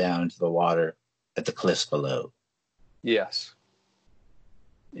falls down into the water at the cliffs below. Yes.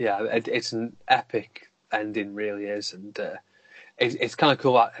 Yeah, it's an epic ending, really is. And it's kind of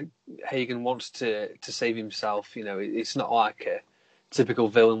cool that Hagen wants to save himself. You know, it's not like a typical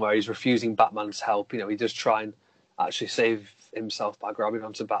villain where he's refusing Batman's help. You know, he does try and actually save himself by grabbing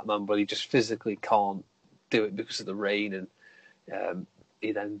onto Batman, but he just physically can't do it because of the rain, and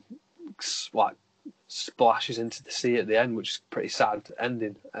he then like splashes into the sea at the end, which is a pretty sad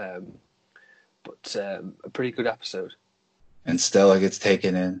ending. But a pretty good episode. And Stella gets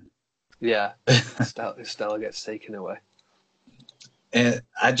taken in. Yeah, Stella gets taken away. And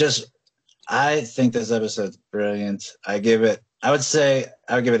I think this episode's brilliant. I would give it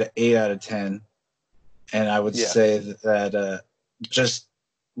an 8 out of 10. And I would say that just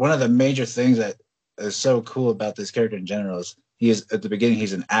one of the major things that is so cool about this character in general is at the beginning,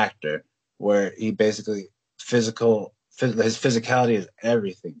 he's an actor where he basically his physicality is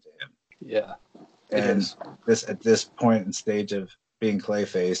everything to him. Yeah. And at this point and stage of being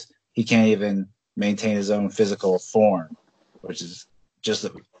Clayface, he can't even maintain his own physical form, which is just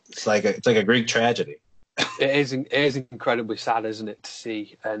it's like a Greek tragedy. It is incredibly sad, isn't it, to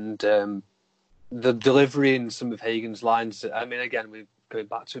see? And the delivery in some of Hagen's lines. I mean, again, we're going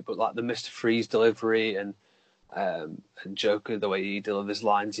back to it, but like the Mr. Freeze delivery and Joker, the way he delivers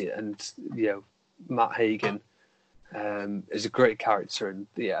lines, and Matt Hagen is a great character, and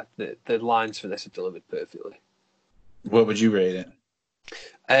the lines for this are delivered perfectly. What would you rate it?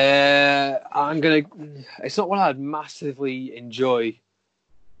 It's not one I'd massively enjoy,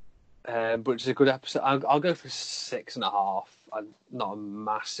 but it's a good episode. I'll go for 6.5. I'm not a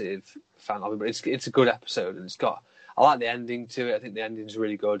massive fan of it, but it's a good episode, and I like the ending to it. I think the ending's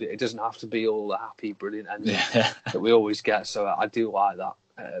really good. It doesn't have to be all the happy, brilliant ending that we always get, so I do like that.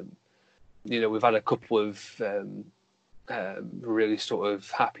 We've had a couple of really sort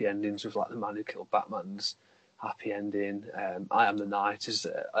of happy endings with like The Man Who Killed Batman's happy ending. I Am the Night is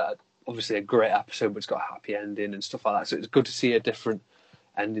obviously a great episode, but it's got a happy ending and stuff like that. So it's good to see a different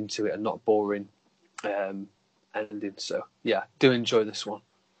ending to it and not boring ending. So yeah, do enjoy this one.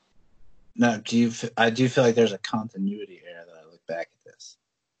 Now, I do feel like there's a continuity error that I look back at this,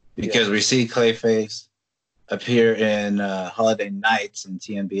 because we see Clayface appear in Holiday Nights in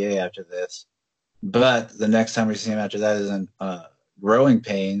TNBA after this, but the next time we see him after that is in Growing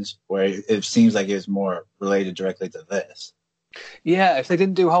Pains, where it seems like it was more related directly to this. Yeah, if they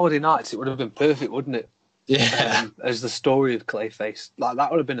didn't do Holiday Nights, it would have been perfect, wouldn't it? Yeah. As the story of Clayface. Like,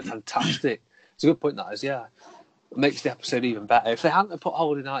 that would have been a fantastic... It's a good point, that is, yeah. It makes the episode even better. If they hadn't put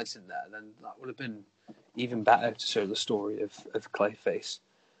Holiday Nights in there, then that would have been even better to show the story of Clayface.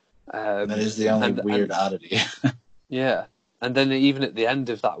 That is the only weird oddity. Yeah. And then even at the end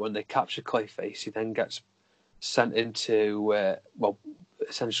of that, when they capture Clayface, he then gets sent into,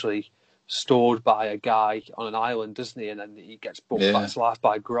 essentially stored by a guy on an island, doesn't he? And then he gets brought back to life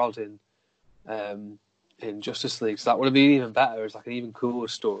by Grodd in Justice League. So that would have been even better. It's like an even cooler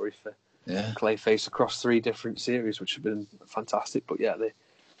story for Clayface across 3 different series, which have been fantastic. But yeah,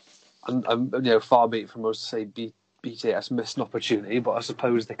 far be it from us to say BTS missed an opportunity, but I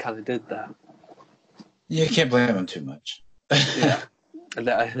suppose they kind of did that. You can't blame them too much. Yeah.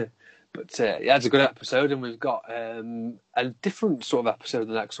 But it's a good episode, and we've got a different sort of episode,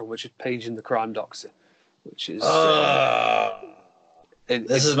 the next one, which is Paige and the Crime Doctor, which is...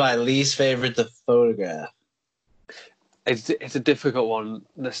 this is my least favorite to photograph. It's a difficult one,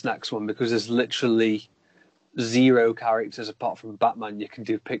 this next one, because there's literally 0 characters apart from Batman you can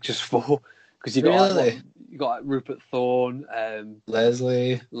do pictures for. Because you got Rupert Thorne,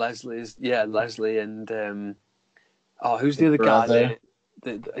 Leslie, and who's the other brother guy?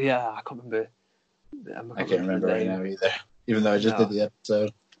 I can't remember. I can't remember right now either, even though I just did the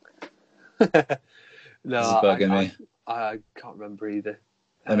episode. No, this is bugging me. I can't remember either.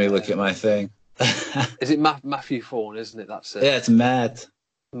 Let me look at my thing. Is it Matthew Thorne, isn't it? That's it. Yeah, it's Matt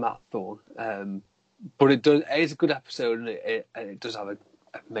Thorne. But it is a good episode, and it does have an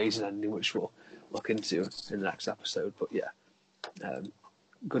amazing ending, which we'll look into in the next episode. But yeah,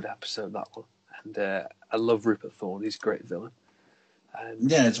 good episode, that one. And I love Rupert Thorne. He's a great villain.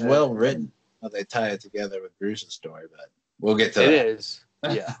 It's well written. Well, they tie it together with Bruce's story, but we'll get to that. It is,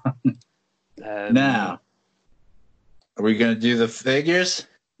 yeah. Now, are we going to do the figures?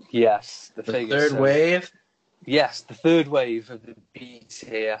 Yes, the figures. Third wave? Yes, the third wave of the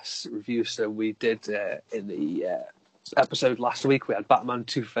BTS review. So we did in the episode last week, we had Batman,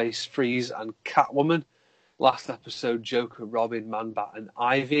 Two-Face, Freeze, and Catwoman. Last episode, Joker, Robin, Man-Bat, and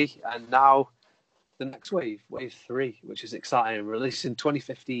Ivy. And now the next wave, Wave 3, which is exciting, released in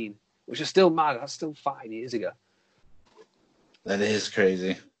 2015, which is still mad. That's still 5 years ago. That is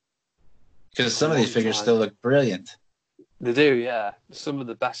crazy. Because some of these figures still look brilliant. They do, yeah. Some of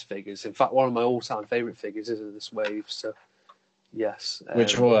the best figures. In fact, one of my all-time favourite figures is in this wave. So, Yes.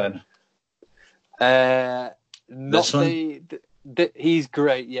 Which one? Not this one? He's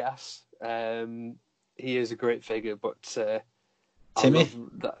great. Yes. He is a great figure, but Timmy.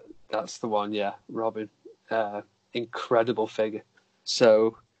 That's the one. Yeah, Robin. Incredible figure.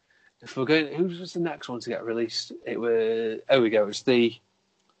 So, if we're going, who was the next one to get released? It was. Oh, we go. It's the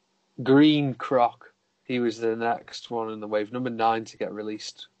Green Croc. He was the next one in the wave, number 9 to get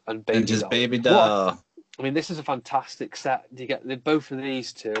released, and his baby doll. I mean, this is a fantastic set. You get both of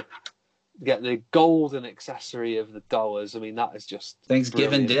these two. You get the golden accessory of the dollars. I mean, that is just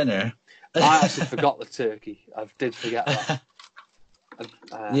Thanksgiving dinner. I actually forgot the turkey. I did forget that.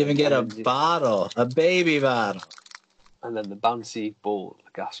 You even get a bottle, a baby bottle. And then the bouncy ball,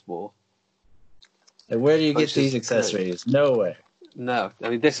 the gas ball. And where do you get these accessories? Great. Nowhere. No. I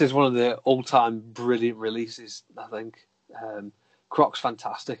mean, this is one of the all-time brilliant releases, I think. Croc's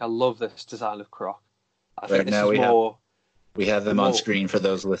fantastic. I love this design of Croc. I think this is more... We have them on screen for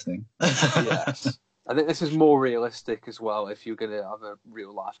those listening. Yes. I think this is more realistic as well. If you're going to have a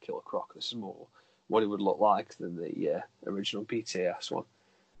real-life Killer Croc, this is more what it would look like than the original BTAS one.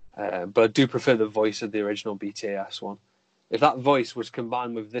 But I do prefer the voice of the original BTAS one. If that voice was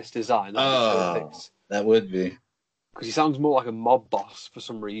combined with this design, that would be perfect. That would be. Because he sounds more like a mob boss for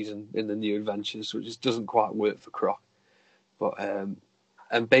some reason in the New Adventures, which just doesn't quite work for Croc. But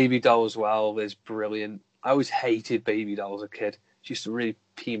and Baby Doll as well is brilliant. I always hated Baby Doll as a kid. She used to really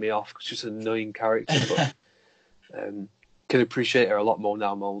pee me off because she's an annoying character. But can appreciate her a lot more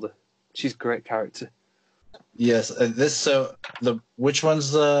now I'm older. She's a great character. Yes, which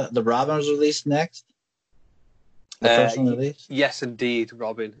one's the Robin was released next? The first one released? Yes, indeed,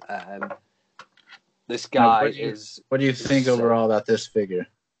 Robin. This guy is. What do you think overall about this figure?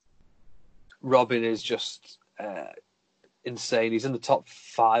 Robin is just insane. He's in the top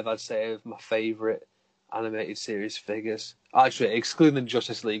 5, I'd say, of my favourite animated series figures. Actually, excluding the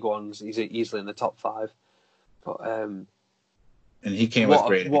Justice League ones, he's easily in the top 5. But and he came with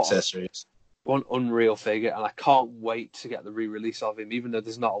great accessories. One unreal figure, and I can't wait to get the re-release of him. Even though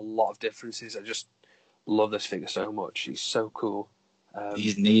there's not a lot of differences, I just love this figure so much. He's so cool.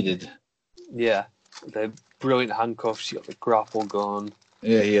 He's needed. Yeah. The brilliant handcuffs. You got the grapple gun.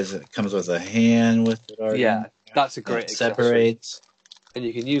 Yeah, comes with a hand with it already. Yeah, that's a great accessory. Separates. And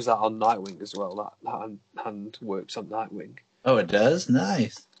you can use that on Nightwing as well. That hand works on Nightwing. Oh, it does?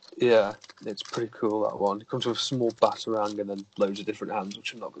 Nice. Yeah, it's pretty cool, that one. It comes with a small batarang and then loads of different hands,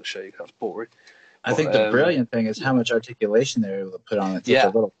 which I'm not going to show you because that's boring. I think the brilliant thing is how much articulation they're able to put on it. It's a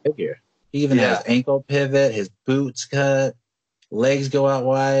little figure. He even has ankle pivot, his boots cut, legs go out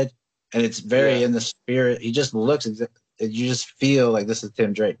wide. And it's very in the spirit. He just looks, you just feel like this is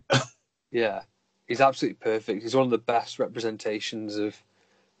Tim Drake. Yeah, he's absolutely perfect. He's one of the best representations of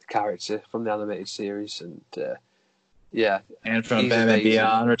the character from the animated series. And and from Batman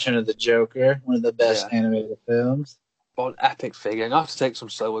Beyond, Return of the Joker, one of the best animated films. An epic figure. And I have to take some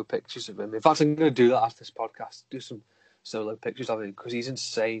solo pictures of him. In fact, I'm going to do that after this podcast. Do some solo pictures of him because he's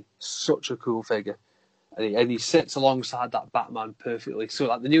insane. Such a cool figure. And he sits alongside that Batman perfectly. So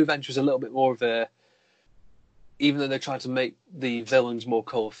like the New Adventure is a little bit more of a, even though they're trying to make the villains more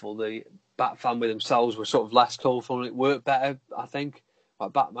colourful, the Bat family themselves were sort of less colourful, and it worked better, I think.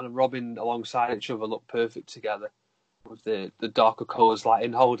 Like Batman and Robin alongside each other look perfect together with the darker colours, like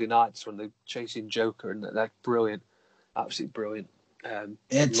in Holiday Nights when they're chasing Joker, and they're brilliant, absolutely brilliant. And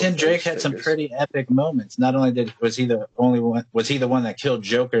Tim Drake had some pretty epic moments. Not only was he the one that killed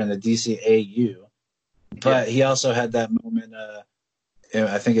Joker in the DCAU. But he also had that moment.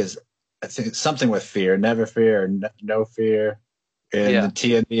 I think it's something with fear, never fear, or no fear, in the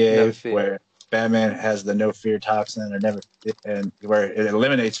TNBA where Batman has the no fear toxin, and where it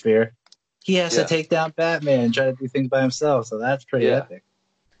eliminates fear. He has to take down Batman and try to do things by himself. So that's pretty epic.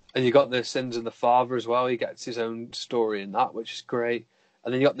 And you got the Sins of the Father as well. He gets his own story in that, which is great.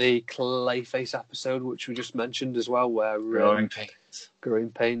 And then you got the Clayface episode, which we just mentioned as well, where Growing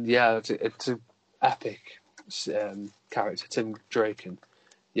Pains. Yeah, it's a epic character, Tim Drake, and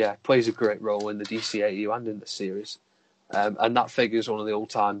plays a great role in the DCAU and in the series. And that figure is one of the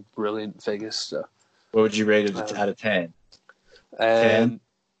all-time brilliant figures. So, what would you rate it out of 10? 10?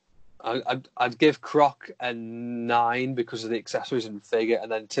 I'd give Croc a 9 because of the accessories and figure,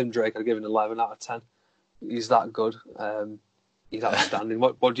 and then Tim Drake I'd give an 11 out of 10. He's that good. He's outstanding.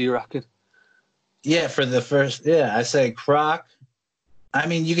 What do you reckon? Yeah, for the first, I say Croc. I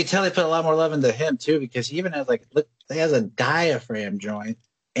mean, you could tell they put a lot more love into him too, because he even has he has a diaphragm joint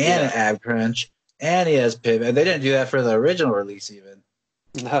and an ab crunch, and he has pivot. They didn't do that for the original release even.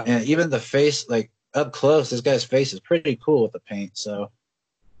 No. And even the face, up close, this guy's face is pretty cool with the paint. So,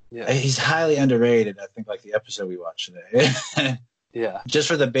 Yeah, he's highly underrated. I think like the episode we watched today. Yeah, just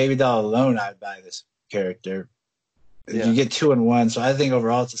for the baby doll alone, I'd buy this character. Yeah. You get 2 in 1, so I think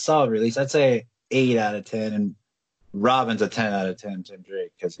overall it's a solid release. I'd say 8 out of 10, and Robin's a 10 out of 10. Tim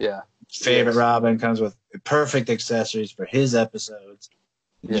Drake, because favorite Robin comes with perfect accessories for his episodes.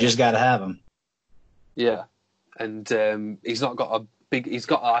 You just got to have them. Yeah, and he's not got a big. He's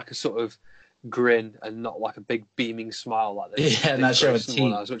got like a sort of grin and not like a big beaming smile like this. Yeah, not showing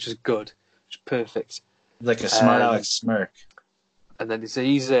teeth, which is good. Which is perfect. Like a smart Alex smirk. And then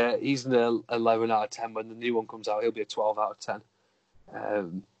he's an 11 out of 10. When the new one comes out, he'll be a 12 out of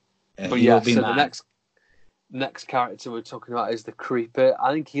 10. But yeah, so the next character we're talking about is the Creeper.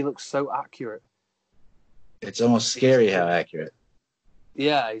 I think he looks so accurate. It's almost scary how accurate.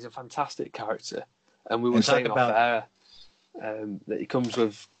 Yeah, he's a fantastic character. And we were saying off air that he comes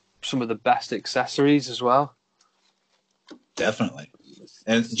with some of the best accessories as well. Definitely.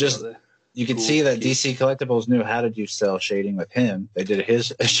 And just... You can see that DC Collectibles knew how to do cell shading with him. They did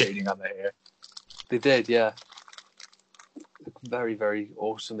his shading on the hair. They did, yeah. Very, very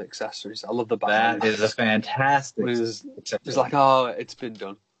awesome accessories. I love the Batman. That is a fantastic it's like, oh, it's been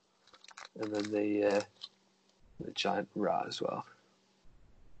done. And then the giant rat as well.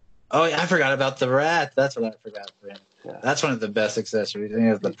 Oh, yeah, I forgot about the rat. That's what I forgot for him. Yeah. That's one of the best accessories. And he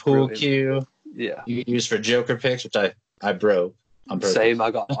has the pool cue. Yeah. You can use for Joker picks, which I broke. Same,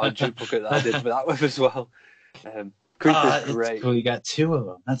 I got a duplicate that I did for that one as well. Creeper's great. Cool. You got 2 of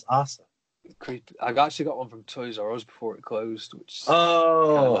them. That's awesome. I actually got one from Toys R Us before it closed, which is kind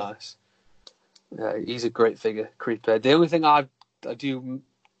of nice. Yeah, he's a great figure, Creeper. The only thing I do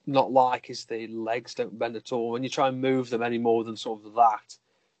not like is the legs don't bend at all. When you try and move them any more than sort of that,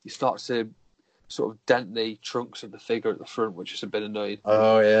 you start to sort of dent the trunks of the figure at the front, which is a bit annoying.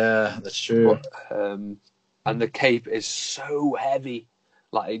 Oh yeah, that's true. But, and the cape is so heavy.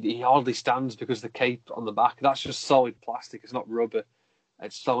 Like, he hardly stands because the cape on the back, that's just solid plastic. It's not rubber.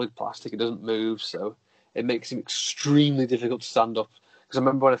 It's solid plastic. It doesn't move, so it makes him extremely difficult to stand up. Because I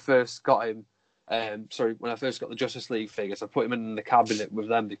remember when I first got him, when I first got the Justice League figures, I put him in the cabinet with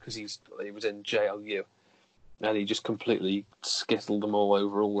them because he was in JLU. And he just completely skittled them all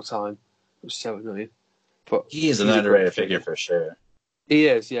over all the time. It was so annoying. But he is an underrated figure for sure. He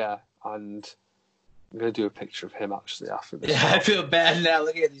is, yeah. And I'm going to do a picture of him actually after this. Yeah, I feel bad now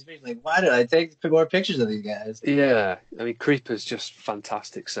looking at these pictures. Like, why did I take more pictures of these guys? Yeah, I mean, Creeper's just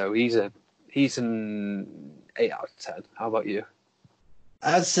fantastic. So he's an 8 out of 10. How about you?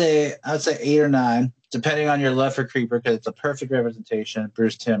 I'd say 8 or 9, depending on your love for Creeper, because it's a perfect representation.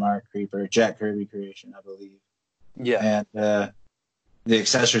 Bruce Timm art Creeper, Jack Kirby creation, I believe. Yeah, and the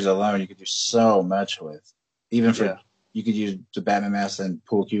accessories alone, you could do so much with. Even for you could use the Batman mask and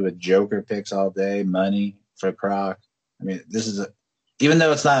pool cue with Joker picks all day, money for Croc. I mean, this is even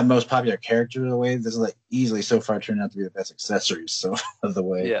though it's not the most popular character of the way, this is like easily so far turned out to be the best accessories of the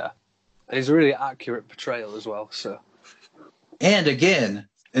way. Yeah, and he's a really accurate portrayal as well. So, and again,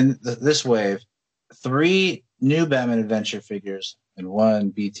 in this wave, 3 new Batman Adventure figures and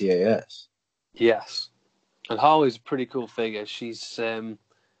 1 BTAS. Yes, and Harley's a pretty cool figure. She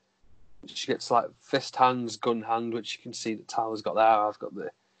gets like fist hands, gun hand, which you can see that Tyler's got there. I've got the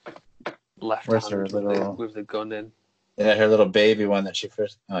left hand with the gun in. Yeah, her little baby one that she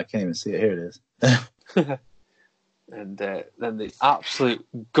first... Oh, I can't even see it. Here it is. And then the absolute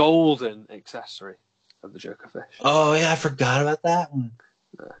golden accessory of the Joker fish. Oh, yeah, I forgot about that one.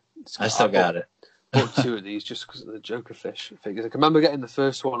 I still got it. Bought 2 of these just because of the Joker fish figures. I can remember getting the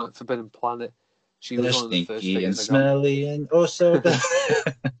first one at Forbidden Planet. She was one of the first figures and smelly and so good.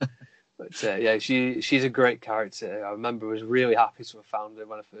 But yeah, she's a great character. I remember I was really happy to have found her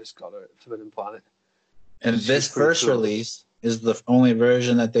when I first got her at Forbidden Planet. And this first release is the only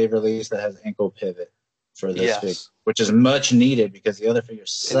version that they've released that has ankle pivot for this figure, which is much needed because the other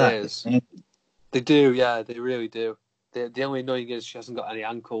figures suck. It is. They do, yeah, they really do. The only annoying is she hasn't got any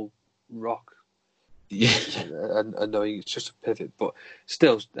ankle rock. Yeah. Annoying, it's just a pivot, but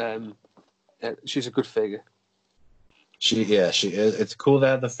still, she's a good figure. She is. It's cool to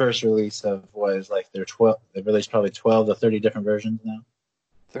have the first release of what is like their 12. They've released probably 12 to 30 different versions now.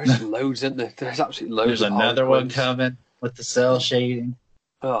 There's loads, isn't there? There's absolutely loads. There's another one coming with the cell shading.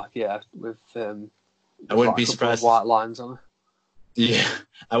 Oh yeah, with I wouldn't be surprised. White lines on it. Yeah,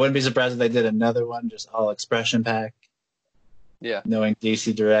 I wouldn't be surprised if they did another one, just all expression pack. Yeah. Knowing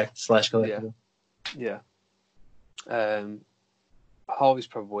DC Direct / collectible. Yeah. Harvey's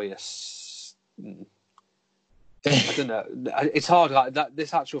probably I don't know. It's hard. Like that.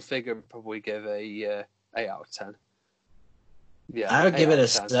 This actual figure would probably give a 8 out of 10. Yeah, I would give it a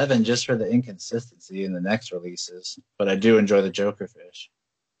 7 just for the inconsistency in the next releases. But I do enjoy the Joker fish.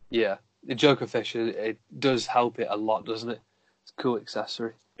 Yeah, the Joker fish, it does help it a lot, doesn't it? It's a cool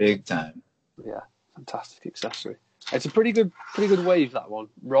accessory. Big time. Yeah, fantastic accessory. It's a pretty good wave, that one.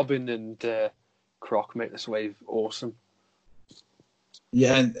 Robin and Croc make this wave awesome.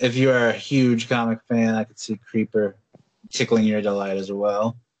 Yeah, and if you are a huge comic fan, I could see Creeper tickling your delight as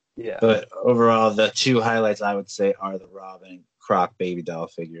well. Yeah. But overall, the two highlights I would say are the Robin and Croc baby doll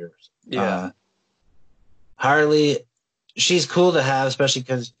figures. Yeah. Harley, she's cool to have, especially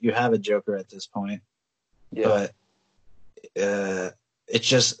because you have a Joker at this point. Yeah. But it's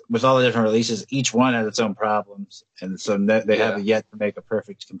just, with all the different releases, each one has its own problems. And so they have yet to make a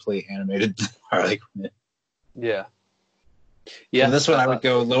perfect, complete animated Harley Quinn. Yeah. Yeah. And this one I would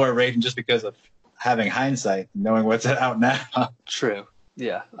go lower rating just because of having hindsight, knowing what's out now. True.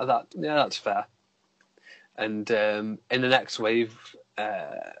 Yeah. That's fair. And in the next wave,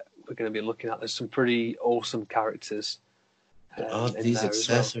 we're going to be looking at, there's some pretty awesome characters. These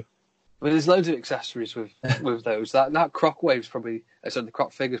accessories. Well, there's loads of accessories with those. That Croc wave's probably, so the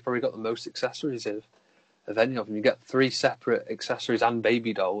Croc figure's probably got the most accessories of any of them. You get 3 separate accessories and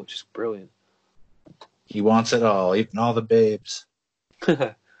baby doll, which is brilliant. He wants it all, even all the babes.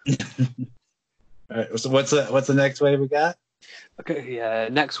 All right, so what's the next wave we got? Okay, yeah.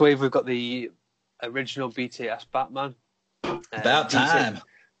 Next wave we've got the original BTS Batman. About time.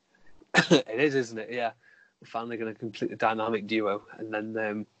 It is, isn't it? Yeah, we're finally going to complete the dynamic duo, and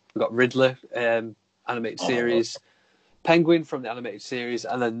then we've got Riddler animated series, Penguin from the animated series,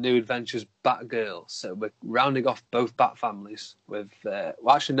 and then New Adventures Batgirl. So we're rounding off both Bat families with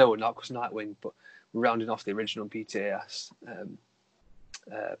well, actually no, we're not, because Nightwing, but we're rounding off the original BTS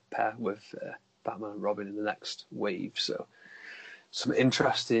pair with Batman and Robin in the next wave. So some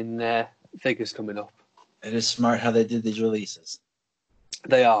interesting figures coming up. It is smart how they did these releases.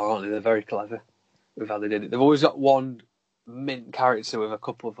 They are, aren't they? They're very clever with how they did it. They've always got one mint character with a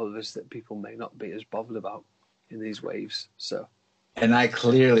couple of others that people may not be as bothered about in these waves. So, and I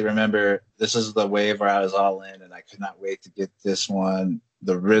clearly remember this is the wave where I was all in, and I could not wait to get this one.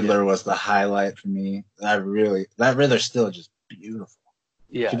 The Riddler was the highlight for me. That Riddler's still just beautiful.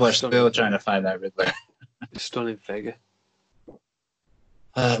 Yeah, people are still trying to find that Riddler. Stunning figure.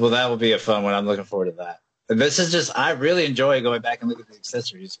 Well, that will be a fun one. I'm looking forward to that. And this is just, I really enjoy going back and looking at the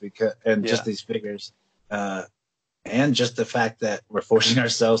accessories just these figures. And just the fact that we're forcing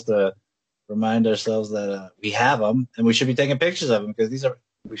ourselves to remind ourselves that we have them and we should be taking pictures of them, because these are,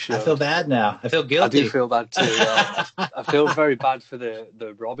 I feel bad now. I feel guilty. I do feel bad too. I feel very bad for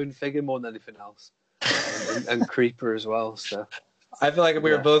the Robin figure more than anything else. And Creeper as well. So I feel like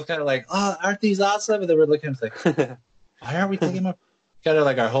we were both kind of like, oh, aren't these awesome? And then we're looking at like, why aren't we taking them? Kind of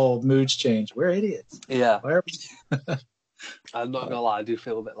like our whole moods change. We're idiots. Yeah. Why are we? I'm not gonna lie, I do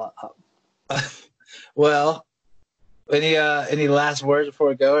feel a bit like that. Well, any last words before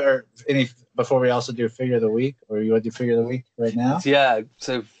we go, or before we also do figure of the week, or you want to do figure of the week right now? Yeah.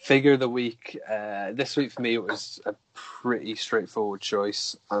 So figure of the week this week for me, it was a pretty straightforward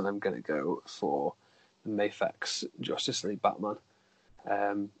choice, and I'm gonna go for the Mafex Justice League Batman.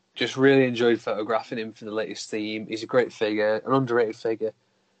 Just really enjoyed photographing him for the latest theme. He's a great figure, an underrated figure.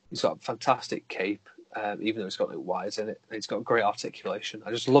 He's got a fantastic cape, even though it's got like wires in it. And he's got great articulation.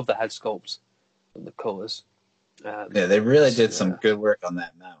 I just love the head sculpts and the colours. They really did some good work on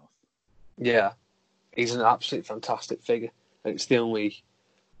that mouth. Yeah, he's an absolutely fantastic figure. And it's the only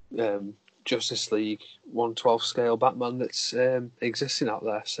Justice League 1/12 scale Batman that's existing out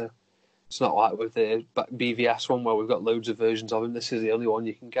there. So it's not like with the BVS one where we've got loads of versions of him. This is the only one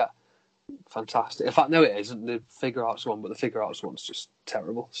you can get. Fantastic. In fact, no, it isn't the Figure Arts one, but the Figure Arts one's just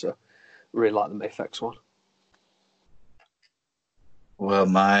terrible. So really like the Mafex one. Well,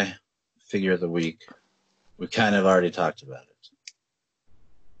 my figure of the week, we kind of already talked about it.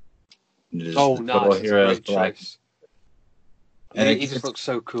 Nice. Heroes Black. And he just looks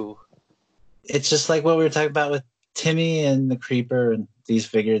so cool. It's just like what we were talking about with Timmy and the Creeper and these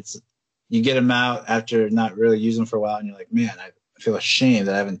figures. You get them out after not really using them for a while, and you're like, man, I feel ashamed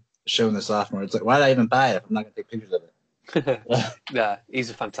that I haven't shown this off more. It's like, why did I even buy it if I'm not going to take pictures of it? Yeah, he's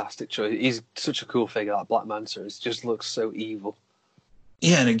a fantastic choice. He's such a cool figure, that Black Manta. It just looks so evil.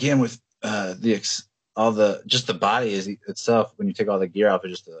 Yeah, and again with just the body itself. When you take all the gear off,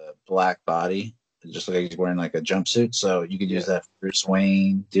 it's just a black body. It just looks like he's wearing like a jumpsuit. So you could use that for Bruce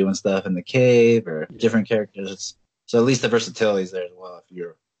Wayne doing stuff in the cave or different characters. So at least the versatility is there as well if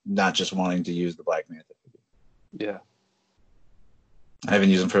you're not just wanting to use the Black Manta figure. Yeah. I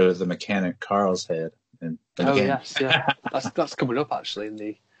even use them for the mechanic Carl's head. Yes, yeah. That's coming up actually in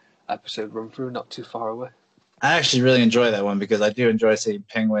the episode run through, not too far away. I actually really enjoy that one because I do enjoy seeing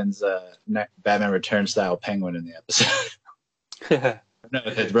Penguin's Batman Returns style Penguin in the episode. No,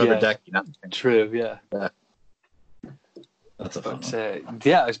 it's rubber ducky, not true. Yeah. That's a fun one.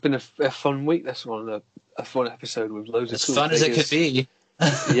 Yeah, it's been a fun week. This one, a fun episode with loads of cool fun figures. As it could be.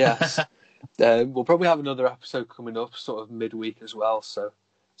 Yes. We'll probably have another episode coming up, sort of midweek as well. So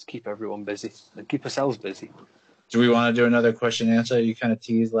let's keep everyone busy and keep ourselves busy. Do we want to do another question and answer you kind of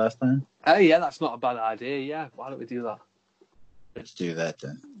teased last time? Yeah, that's not a bad idea. Yeah, why don't we do that? Let's do that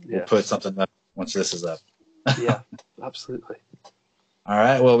then. Yeah. We'll put something up once this is up. Yeah, absolutely. All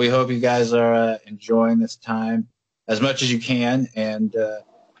right. Well, we hope you guys are enjoying this time as much as you can. And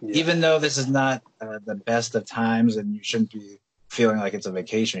even though this is not the best of times and you shouldn't be feeling like it's a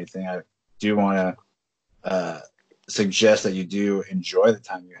vacation or anything, I do want to suggest that you do enjoy the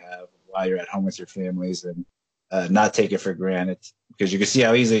time you have while you're at home with your families and not take it for granted, because you can see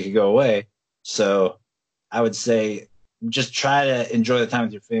how easily it could go away. So I would say just try to enjoy the time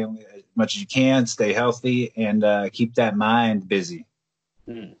with your family as much as you can, stay healthy, and keep that mind busy.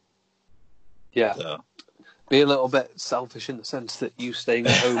 Yeah. So. Be a little bit selfish in the sense that you staying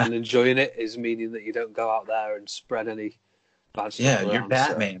at home and enjoying it is meaning that you don't go out there and spread any bad stuff around. You're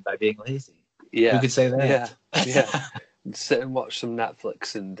Batman by being lazy. Yeah. You could say that. Yeah. Sit and watch some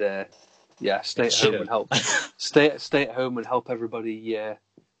Netflix and stay at home and help. Stay at home and help everybody.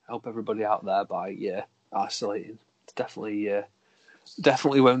 Help everybody out there by isolating. It's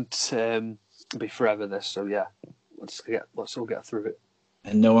definitely won't be forever. This, so let's all get through it.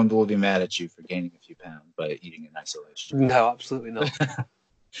 And no one will be mad at you for gaining a few pounds by eating in isolation. No, absolutely not.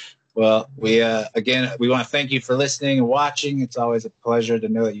 Well, we want to thank you for listening and watching. It's always a pleasure to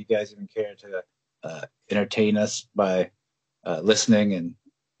know that you guys even care to entertain us by listening, and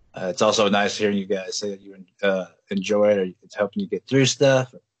it's also nice hearing you guys say that you enjoy it, or it's helping you get through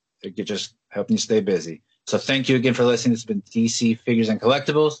stuff, or it's just helping you stay busy. So thank you again for listening. This has been DC Figures and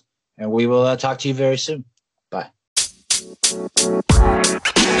Collectibles, and we will talk to you very soon. Bye.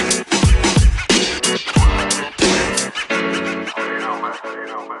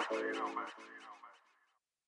 You know, man.